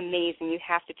person is amazing, you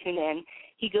have to tune in.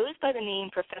 He goes by the name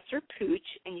Professor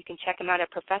Pooch, and you can check him out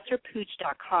at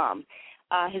professorpooch.com.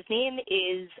 His name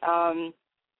is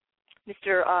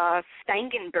Mr.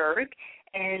 Stangenberg,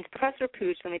 and Professor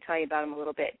Pooch, let me tell you about him a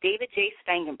little bit. David J.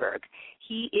 Stangenberg.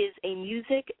 He is a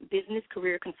music business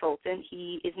career consultant.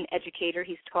 He is an educator.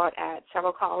 He's taught at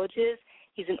several colleges.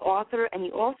 He's an author, and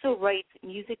he also writes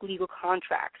music legal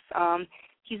contracts.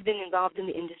 He's been involved in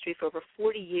the industry for over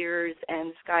 40 years, and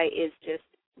this guy is just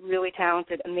really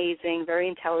talented, amazing, very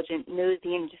intelligent, knows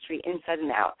the industry inside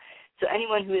and out. So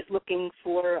anyone who is looking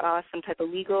for some type of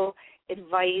legal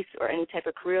advice or any type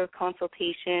of career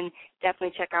consultation,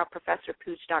 definitely check out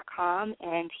ProfessorPooch.com,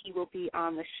 and he will be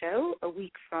on the show a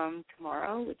week from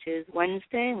tomorrow, which is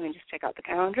Wednesday. Let me just check out the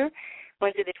calendar.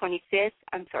 Wednesday the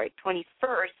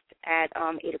 21st at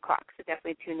 8 o'clock, so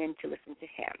definitely tune in to listen to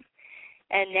him.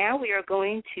 And now we are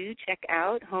going to check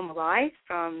out Home Alive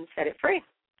from Set It Free.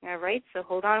 All right, so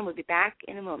hold on. We'll be back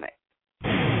in a moment.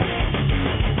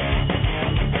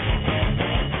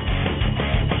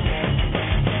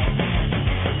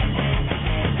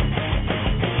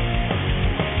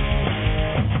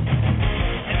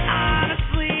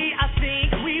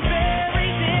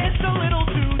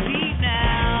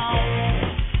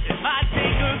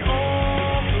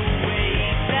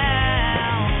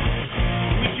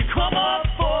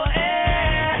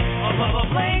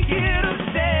 Blanket of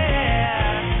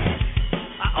stairs.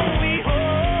 I only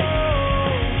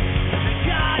hope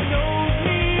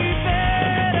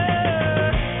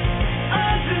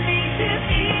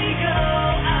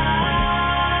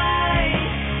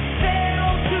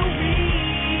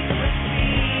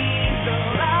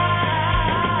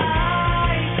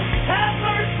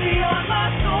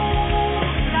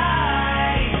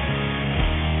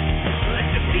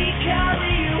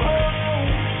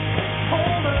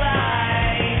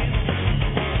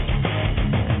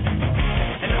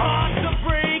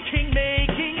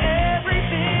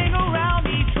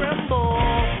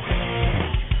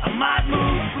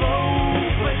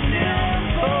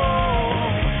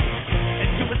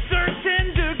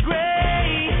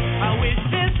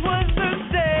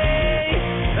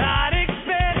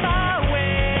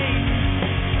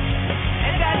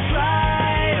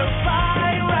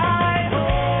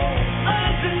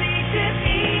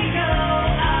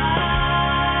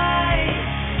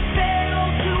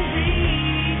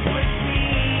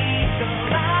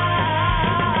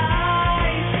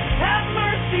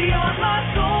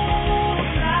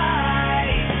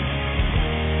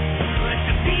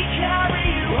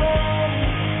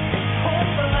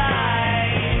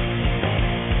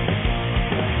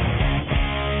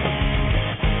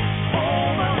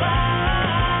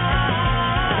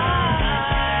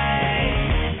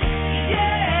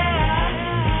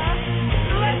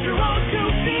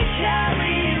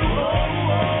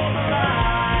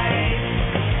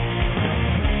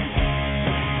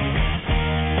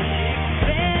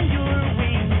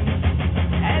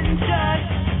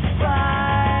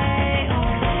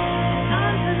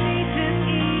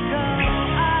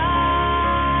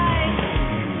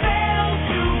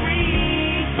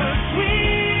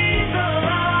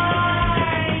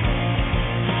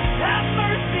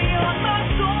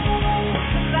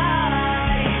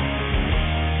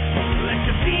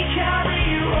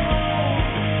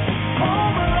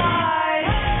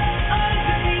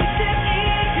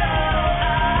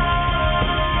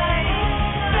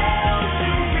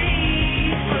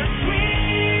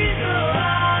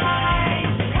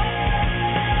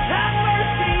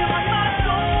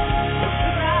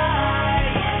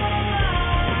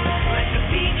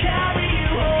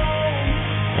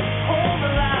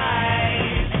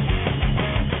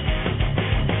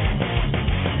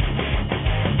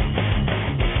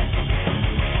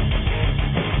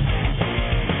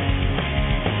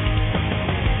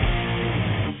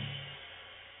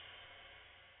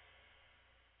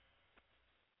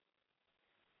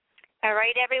All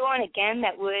right, everyone. Again,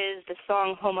 that was the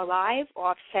song Home Alive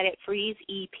off Set It Free's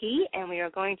EP, and we are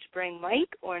going to bring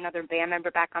Mike or another band member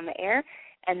back on the air,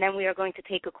 and then we are going to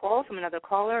take a call from another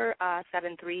caller,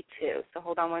 732. So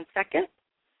hold on one second.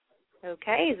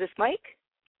 Okay, is this Mike?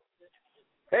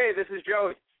 Hey, this is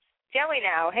Joey. Joey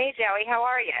now. Hey, Joey, how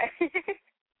are you?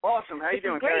 Awesome. How you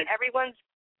doing, great. Kerri? Everyone's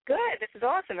good. This is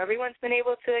awesome. Everyone's been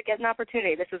able to get an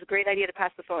opportunity. This is a great idea to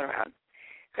pass the phone around.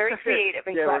 Very creative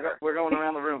and clever. We're going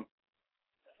around the room.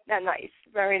 Nice.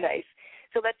 Very nice.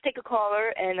 So let's take a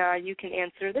caller, and you can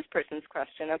answer this person's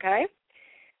question, okay?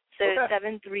 So okay.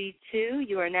 732,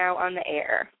 you are now on the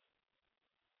air.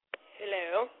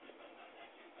 Hello.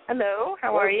 Hello.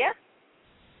 How are you?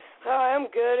 I'm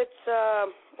good. It's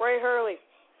Ray Hurley.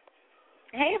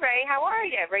 Hey, Ray. How are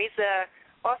you? Ray's an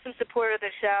awesome supporter of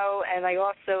the show, and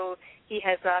he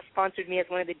has sponsored me as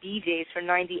one of the DJs for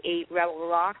 98 Rebel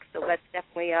Rock, so let's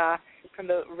definitely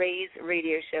promote Ray's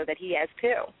radio show that he has,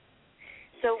 too.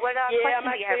 So what I'm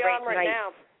question do you have, Ray, on right tonight?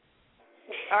 now.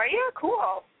 Are you?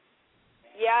 Cool.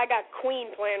 Yeah, I got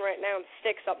Queen playing right now and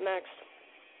Styx up next.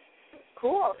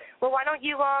 Cool. Well, why don't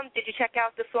you, did you check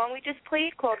out the song we just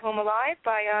played called Home Alive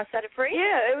by Set It Free?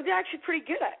 Yeah, it was actually pretty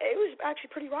good. It was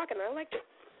actually pretty rocking. I liked it.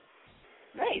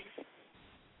 Nice.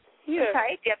 Yeah.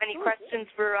 Okay. Do you have any questions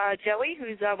for Joey,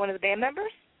 who's one of the band members?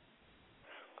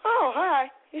 Oh, hi.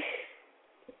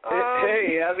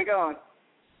 Hey, how's it going?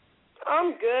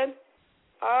 I'm good.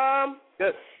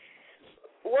 Good.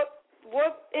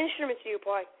 What instruments do you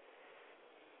play?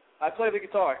 I play the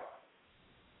guitar.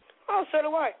 Oh, so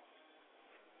do I.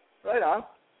 Right on.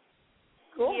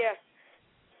 Cool. Yeah.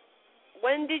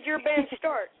 When did your band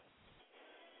start?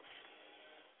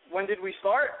 When did we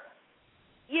start?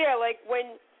 Yeah, like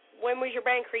when was your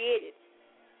band created?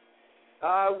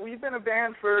 We've been a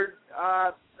band for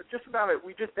just about it.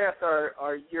 We just passed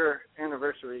our year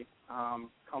anniversary. Come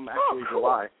actually cool.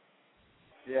 July.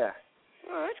 Yeah.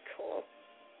 Oh, that's cool.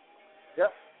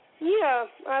 Yep. Yeah,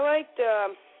 I liked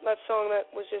that song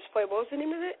that was just played. What was the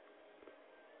name of it?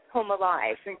 Home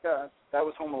Alive. I think that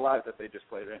was Home Alive that they just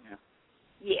played right now.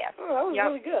 Yeah. Oh, that was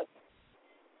really good.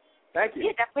 Thank you.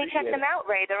 Yeah, definitely check them out,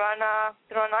 Ray. They're on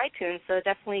iTunes, so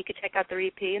definitely you could check out their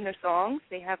EP and their songs.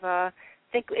 They have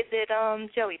is it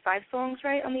Joey, 5 songs,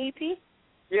 right, on the EP?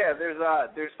 Yeah, there's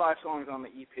 5 songs on the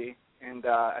EP, and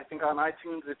I think on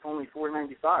iTunes it's only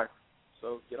 $4.95.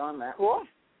 So get on that. Cool.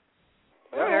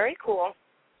 Yeah. Very cool.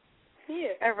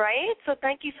 Yeah. All right. So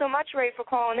thank you so much, Ray, for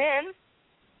calling in.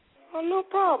 Oh, no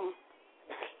problem.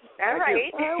 All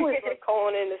right. I always love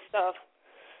calling in this stuff.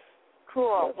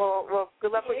 Cool. Well,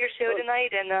 good luck with your show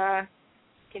tonight, and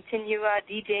continue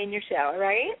DJing your show. All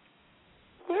right.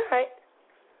 All right.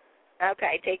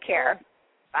 Okay. Take care.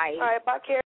 Bye. All right. Bye,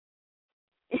 Kerri.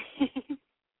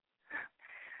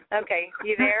 Okay.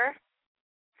 You there?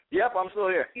 Yep, I'm still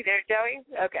here. You there, Joey?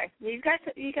 Okay. You guys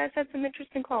had some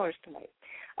interesting callers tonight.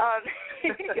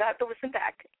 You'll have to listen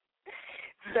back.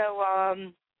 So,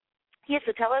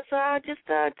 so tell us, just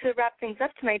to wrap things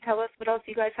up tonight, tell us what else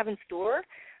you guys have in store,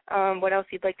 what else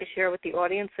you'd like to share with the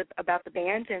audience about the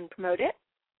band and promote it.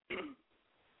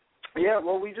 Yeah,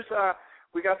 well, we just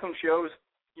we got some shows,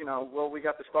 we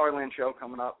got the Starland show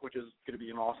coming up, which is going to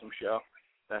be an awesome show.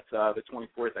 That's the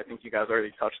 24th. I think you guys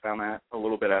already touched on that a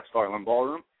little bit at Starland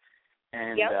Ballroom.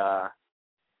 And, yep.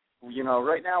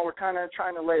 Right now we're kind of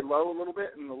trying to lay low a little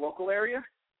bit in the local area.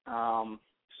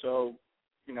 So,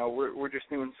 we're just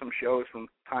doing some shows from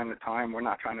time to time. We're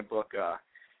not trying to book,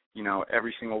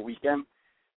 every single weekend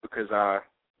because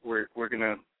we're going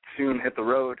to soon hit the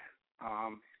road,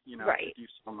 right. to do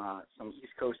some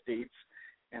East Coast dates.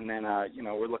 And then,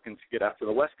 we're looking to get out to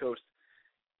the West Coast.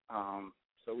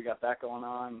 So we got that going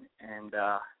on and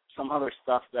some other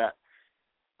stuff that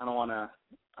I don't want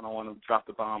to drop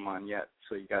the bomb on yet,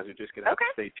 so you guys are just going to have to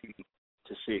stay tuned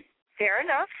to see. Fair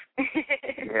enough.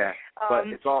 Yeah, but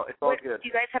it's all good. Do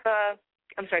you guys have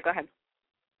I'm sorry, go ahead.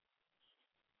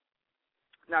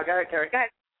 No, go ahead, Kerri. Go ahead.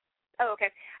 Oh,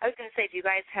 okay. I was going to say, do you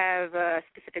guys have a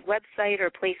specific website or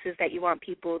places that you want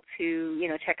people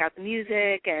to, check out the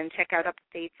music and check out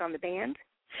updates on the band?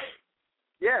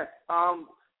 Yeah.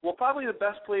 Well, probably the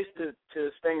best place to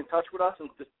stay in touch with us and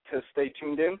to stay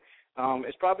tuned in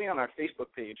is probably on our Facebook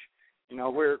page.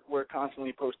 We're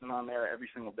constantly posting on there every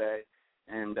single day,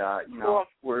 and cool.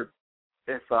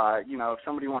 if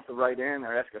somebody wants to write in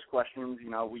or ask us questions,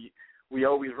 we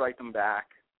always write them back,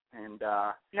 and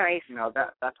nice.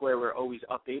 That's where we're always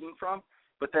updating from.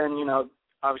 But then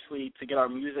obviously to get our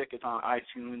music, it's on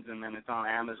iTunes and then it's on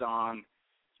Amazon,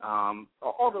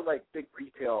 all the big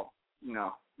retail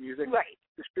music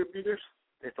distributors.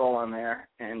 It's all on there,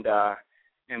 and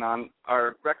on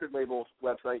our record label's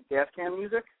website, Gas Can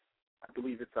Music, I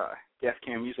believe it's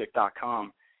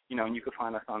gascanmusic.com, and you can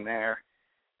find us on there.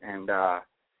 And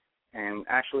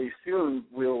actually soon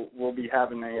we'll be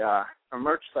having a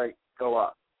merch site go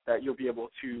up that you'll be able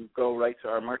to go right to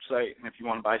our merch site. And if you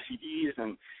want to buy CDs,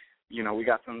 and we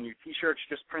got some new T-shirts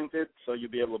just printed, so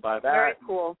you'll be able to buy that. Very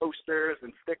cool. Posters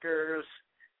and stickers,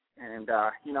 and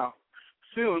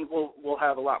soon we'll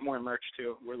have a lot more merch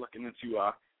too. We're looking into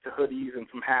to hoodies and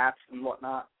some hats and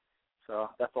whatnot. So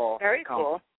that's all. Very coming.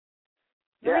 cool.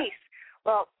 Yeah. Nice.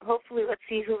 Well, hopefully, let's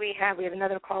see who we have. We have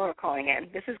another caller calling in.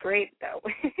 This is great, though.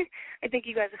 I think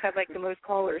you guys have had the most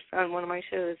callers on one of my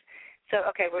shows. So,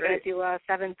 okay, we're going to do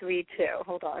 732.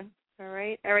 Hold on. All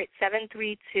right,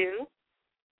 732.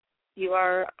 You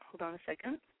are. Hold on a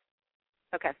second.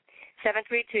 Okay,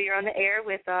 732. You're on the air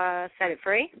with Set It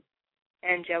Free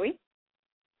and Joey.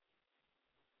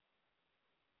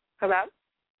 Hello.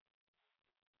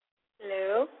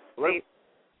 Hello. Wait.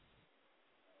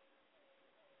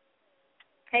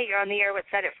 Hey, you're on the air with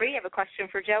Set It Free. You have a question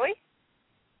for Joey?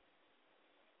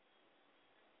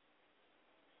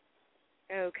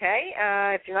 Okay.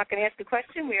 If you're not going to ask a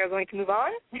question, we are going to move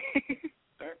on.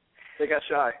 They got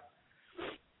shy.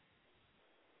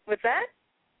 What's that?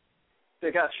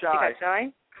 They got shy. They got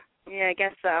shy? Yeah, I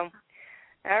guess so.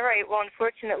 All right. Well,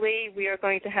 unfortunately, we are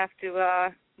going to have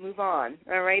to move on.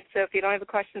 All right. So if you don't have a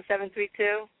question,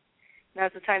 732,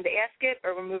 now's the time to ask it,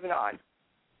 or we're moving on.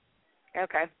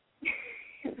 Okay.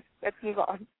 Let's move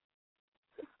on.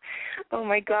 Oh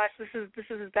my gosh, this is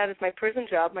as bad as my prison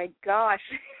job. My gosh.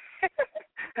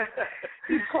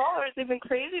 These callers, they've been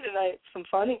crazy tonight. It's some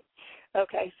funny.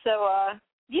 Okay, so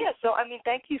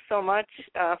thank you so much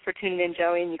for tuning in,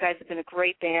 Joey, and you guys have been a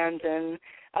great band, and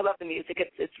I love the music.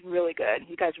 It's really good.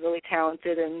 You guys are really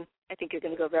talented, and I think you're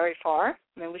going to go very far,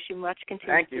 and I wish you much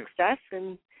continued success.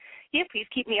 And yeah, please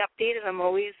keep me updated. I'm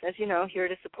always, as you know, here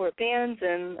to support bands,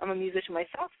 and I'm a musician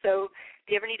myself. So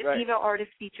if you ever need a female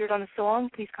artist featured on a song,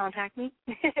 please contact me.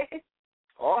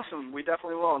 Awesome. We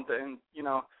definitely will. And,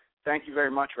 thank you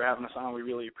very much for having us on. We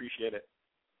really appreciate it.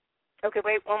 Okay,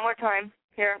 wait, one more time.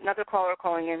 Here, another caller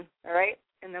calling in, all right?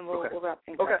 And then we'll wrap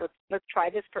things up. Let's try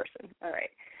this person. All right.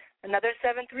 Another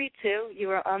 732.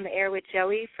 You are on the air with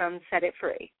Joey from Set It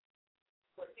Free.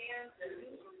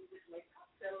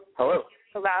 Hello.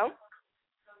 Hello.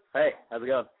 Hey, how's it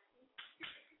going?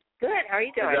 Good. How are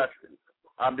you doing?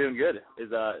 I'm doing good.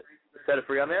 Is Set It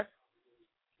Free on there?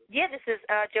 Yeah, this is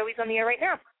Joey's on the air right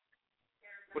now.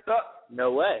 What's up?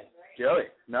 No way. Joey.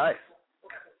 Nice.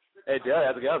 Hey, Joey,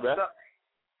 how's it going, bro? What's up?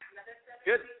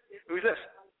 Good. Who's this?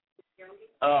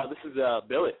 This is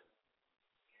Billy.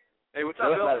 Hey, what's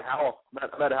up, Bill?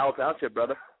 I'm at Howell Township,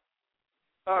 brother.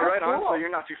 Oh, right on. So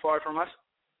you're not too far from us?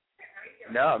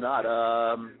 No, I'm not.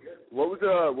 What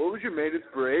was your main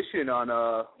inspiration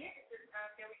on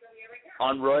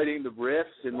writing the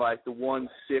riffs and like the one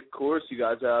sick chorus you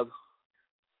guys have?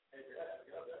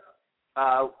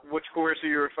 Which chorus are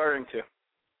you referring to?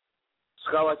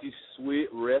 It's got like these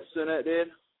sweet riffs in it,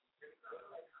 dude.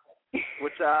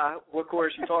 What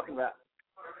chorus are you talking about?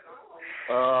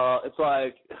 It's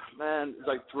like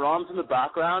drums in the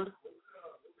background,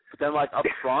 but then like up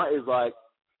front is like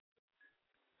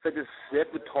it's like a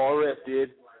sick guitar riff,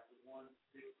 dude.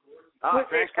 Was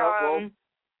thanks, it,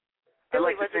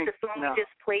 Billy, was it the song you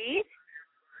just played?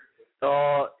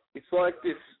 It's like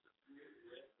this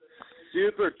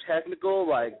super technical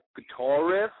like guitar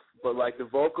riff, but like the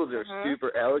vocals are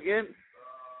super elegant.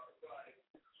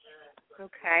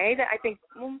 Okay, I think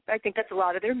that's a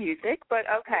lot of their music, but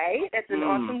okay, that's an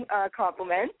awesome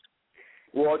compliment.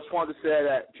 Well, I just wanted to say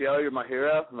that, Joe, you're my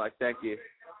hero. I'm like, thank you.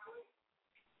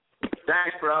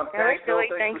 Thanks, bro. All right, Billy,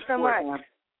 thanks so much. Man.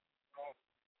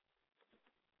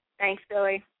 Thanks,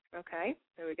 Billy. Okay,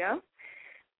 there we go.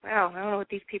 Wow, I don't know what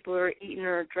these people are eating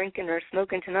or drinking or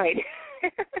smoking tonight.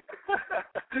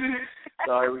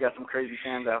 Sorry, we got some crazy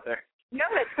fans out there. No,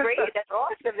 that's great. That's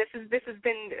awesome. This has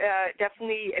been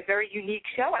definitely a very unique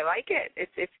show. I like it.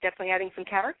 It's definitely adding some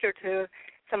character to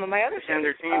some of my other shows.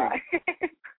 Entertaining.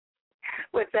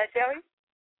 What's that, Joey?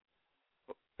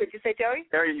 What'd you say, Joey?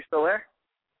 Kerri, you still there?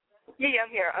 Yeah,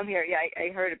 I'm here. Yeah, I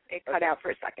heard it cut out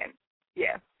for a second.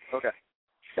 Yeah. Okay.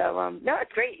 So, no,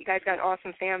 it's great. You guys got an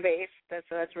awesome fan base.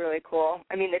 That's really cool.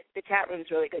 I mean, the chat room's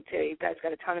really good, too. You guys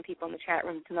got a ton of people in the chat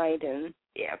room tonight, and,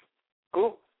 yeah.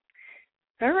 Cool.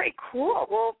 All right, cool.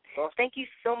 Well, thank you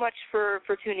so much for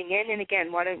tuning in. And,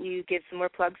 again, why don't you give some more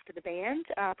plugs to the band,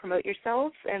 promote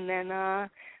yourselves, and then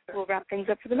we'll wrap things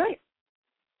up for the night.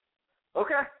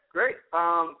 Okay, great.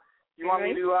 You want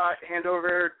me to hand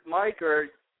over Mike or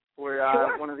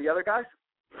sure. one of the other guys?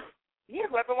 Yeah,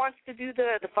 whoever wants to do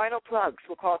the final plugs,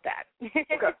 we'll call it that.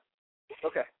 Okay.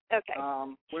 Okay. Okay.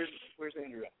 Where's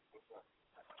Andrew at?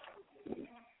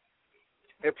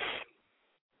 Yep.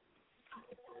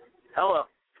 Hello.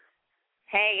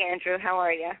 Hey, Andrew. How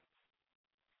are you?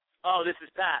 Oh, this is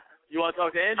Pat. You want to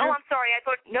talk to Andrew? Oh, I'm sorry. I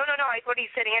thought I thought he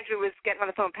said Andrew was getting on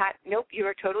the phone. Pat, nope, you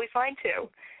are totally fine too.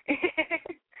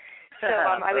 So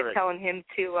I was telling him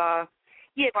to, why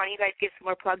don't you guys give some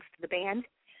more plugs to the band?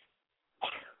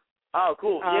 Oh,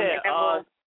 cool. Yeah. All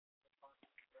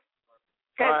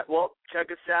right. Well, check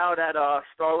us out at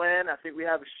Starland. I think we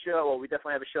have a show. Well, we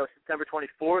definitely have a show September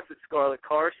 24th at Scarlett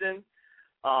Carson.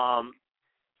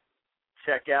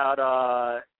 Check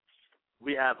out.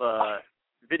 We have a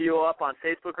video up on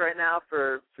Facebook right now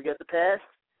for Forget the Past.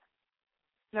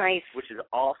 Nice. Which is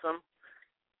awesome.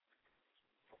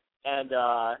 And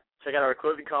check out our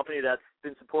clothing company that's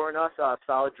been supporting us,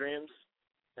 Solid Dreams.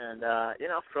 And,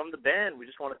 from the band, we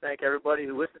just want to thank everybody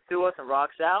who listens to us and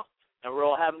rocks out. And we're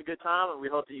all having a good time, and we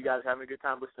hope that you guys are having a good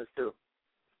time listening to us, too.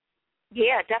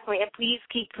 Yeah, definitely. And please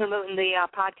keep promoting the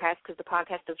podcast because the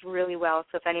podcast does really well.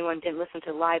 So if anyone didn't listen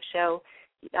to the live show,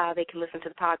 they can listen to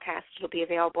the podcast. It'll be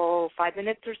available 5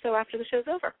 minutes or so after the show's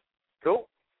over. Cool.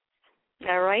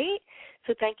 All right.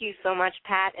 So thank you so much,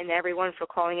 Pat, and everyone for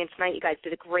calling in tonight. You guys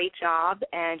did a great job,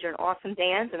 and you're an awesome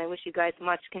band, and I wish you guys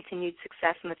much continued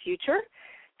success in the future.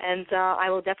 And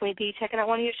I will definitely be checking out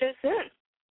one of your shows soon.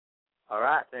 All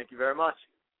right. Thank you very much.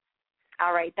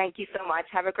 All right. Thank you so much.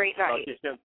 Have a great night. Talk to you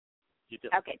soon. You too.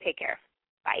 Okay. Take care.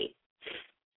 Bye.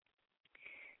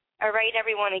 All right,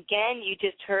 everyone. Again, you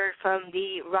just heard from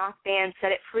the rock band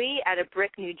Set It Free out of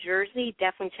Brick, New Jersey.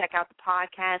 Definitely check out the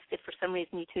podcast if for some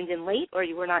reason you tuned in late or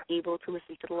you were not able to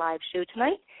listen to the live show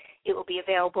tonight. It will be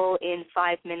available in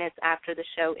 5 minutes after the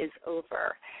show is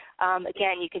over.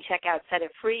 Again, you can check out Set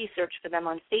It Free, search for them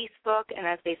on Facebook, and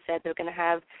as they said, they're going to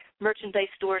have merchandise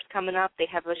stores coming up. They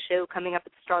have a show coming up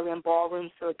at the Starland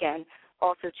Ballroom, so again,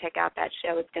 also check out that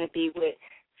show. It's going to be with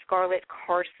Scarlett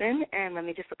Carson, and let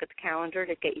me just look at the calendar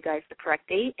to get you guys the correct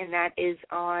date, and that is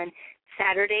on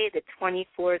Saturday, the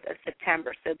 24th of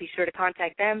September. So be sure to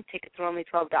contact them. Tickets are only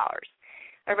 $12.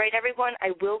 All right, everyone,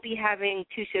 I will be having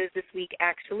 2 shows this week,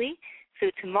 actually. So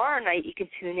tomorrow night you can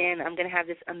tune in. I'm going to have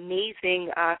this amazing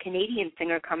Canadian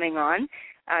singer coming on.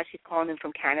 She's calling in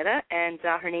from Canada, and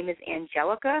her name is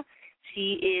Angelica.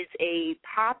 She is a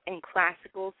pop and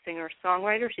classical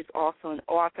singer-songwriter. She's also an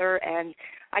author, and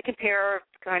I compare her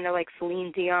kind of like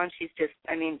Celine Dion. She's just,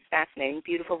 fascinating,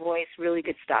 beautiful voice, really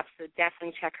good stuff. So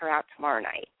definitely check her out tomorrow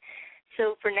night.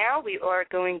 So for now, we are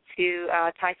going to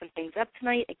tie some things up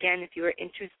tonight. Again, if you are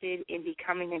interested in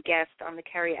becoming a guest on the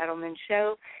Kerri Edelman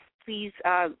Show, please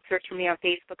search for me on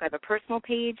Facebook. I have a personal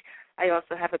page. I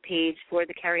also have a page for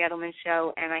the Kerri Edelman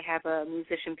Show, and I have a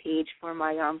musician page for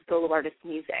my solo artist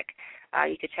music.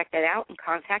 You can check that out and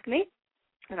contact me,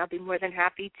 and I'll be more than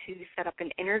happy to set up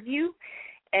an interview.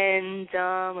 And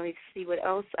let me see what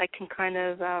else I can kind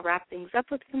of wrap things up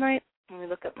with tonight. Let me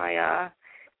look at my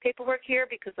paperwork here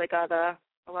because I got a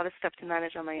lot of stuff to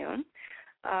manage on my own.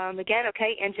 Again,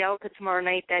 okay, Angelica tomorrow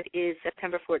night, that is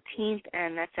September 14th,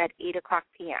 and that's at 8 o'clock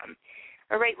p.m.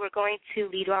 All right, we're going to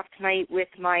lead off tonight with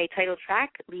my title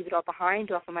track, Leave It All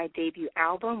Behind, off of my debut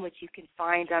album, which you can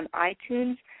find on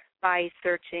iTunes by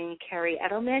searching Kerri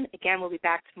Edelman. Again, we'll be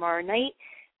back tomorrow night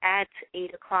at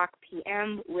 8 o'clock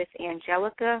p.m. with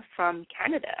Angelica from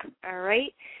Canada. All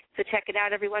right, so check it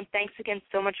out, everyone. Thanks again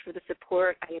so much for the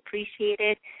support. I appreciate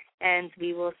it, and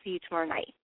we will see you tomorrow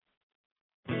night.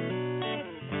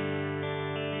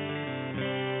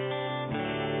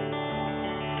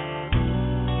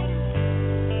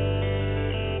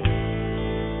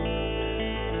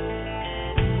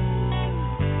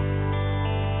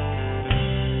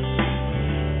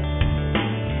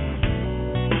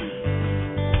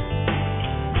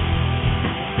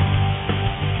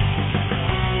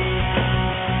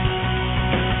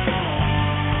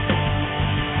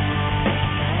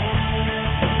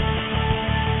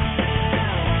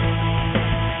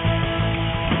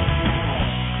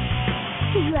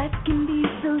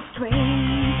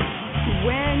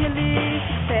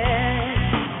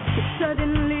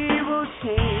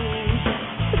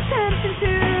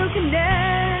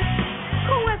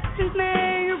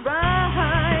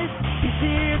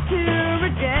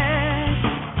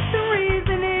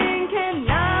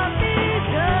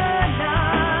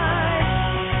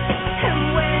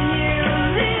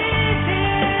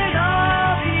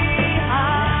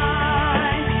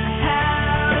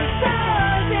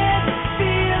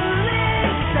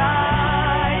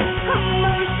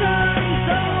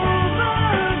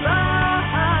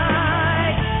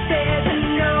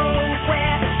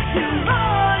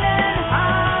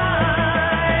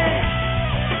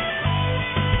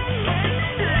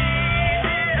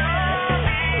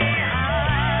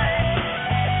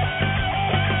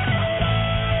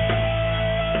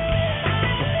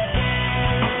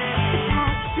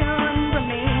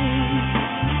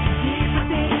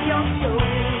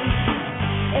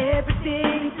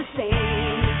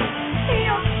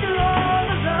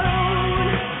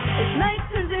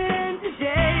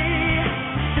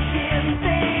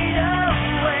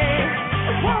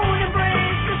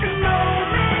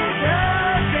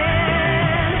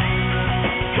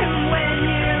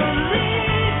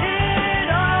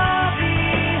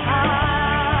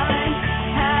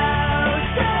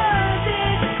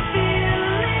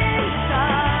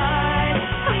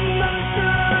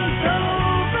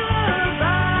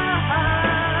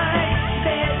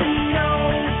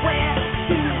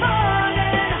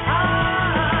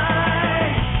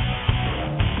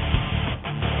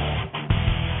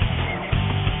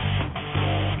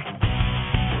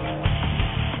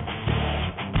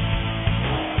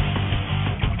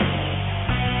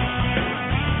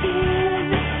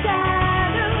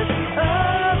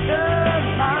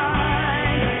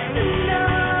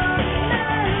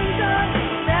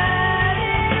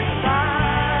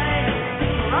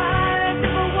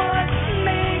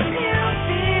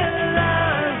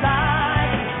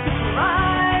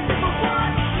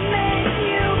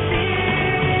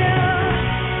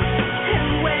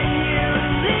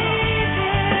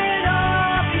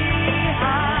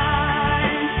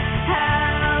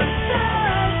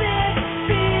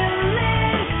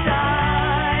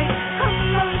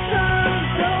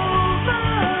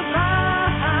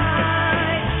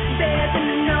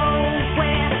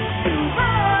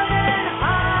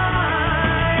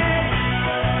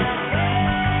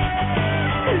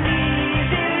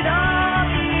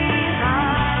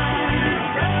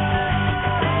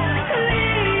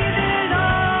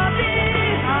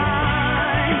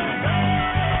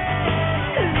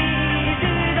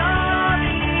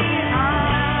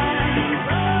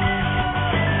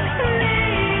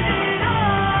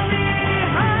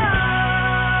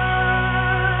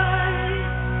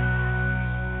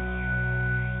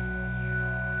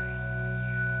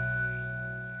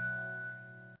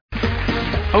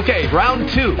 Okay, round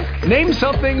 2. Name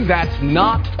something that's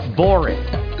not boring.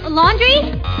 A laundry?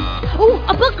 Ooh,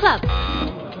 a book club.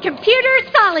 Computer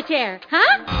solitaire,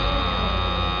 huh?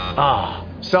 Ah,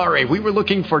 sorry, we were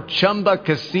looking for Chumba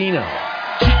Casino.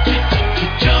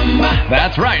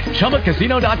 That's right,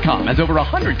 ChumbaCasino.com has over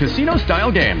 100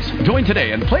 casino-style games. Join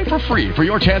today and play for free for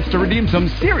your chance to redeem some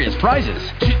serious prizes.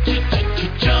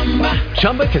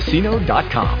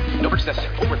 ChumbaCasino.com. No purchase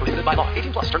necessary. Void where prohibited by law.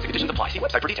 18 plus. Terms and conditions apply. See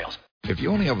website for details. If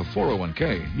you only have a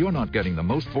 401k, you're not getting the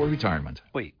most for retirement.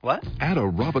 Wait, what? Add a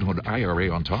Robinhood IRA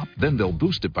on top, then they'll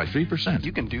boost it by 3%.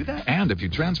 You can do that? And if you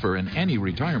transfer in any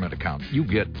retirement account, you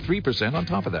get 3% on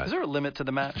top of that. Is there a limit to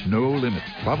the match? No limit.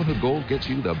 Robinhood Gold gets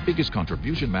you the biggest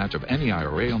contribution match of any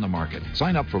IRA on the market.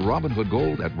 Sign up for Robinhood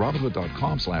Gold at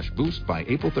Robinhood.com/boost by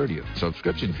April 30th.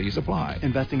 Subscription fees apply.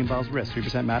 Investing involves risk.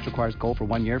 3% match requires gold for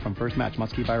 1 year from first match.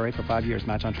 Must keep IRA for 5 years.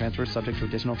 Match on transfers subject to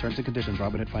additional terms and conditions.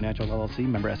 Robinhood Financial LLC,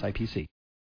 member SIPC.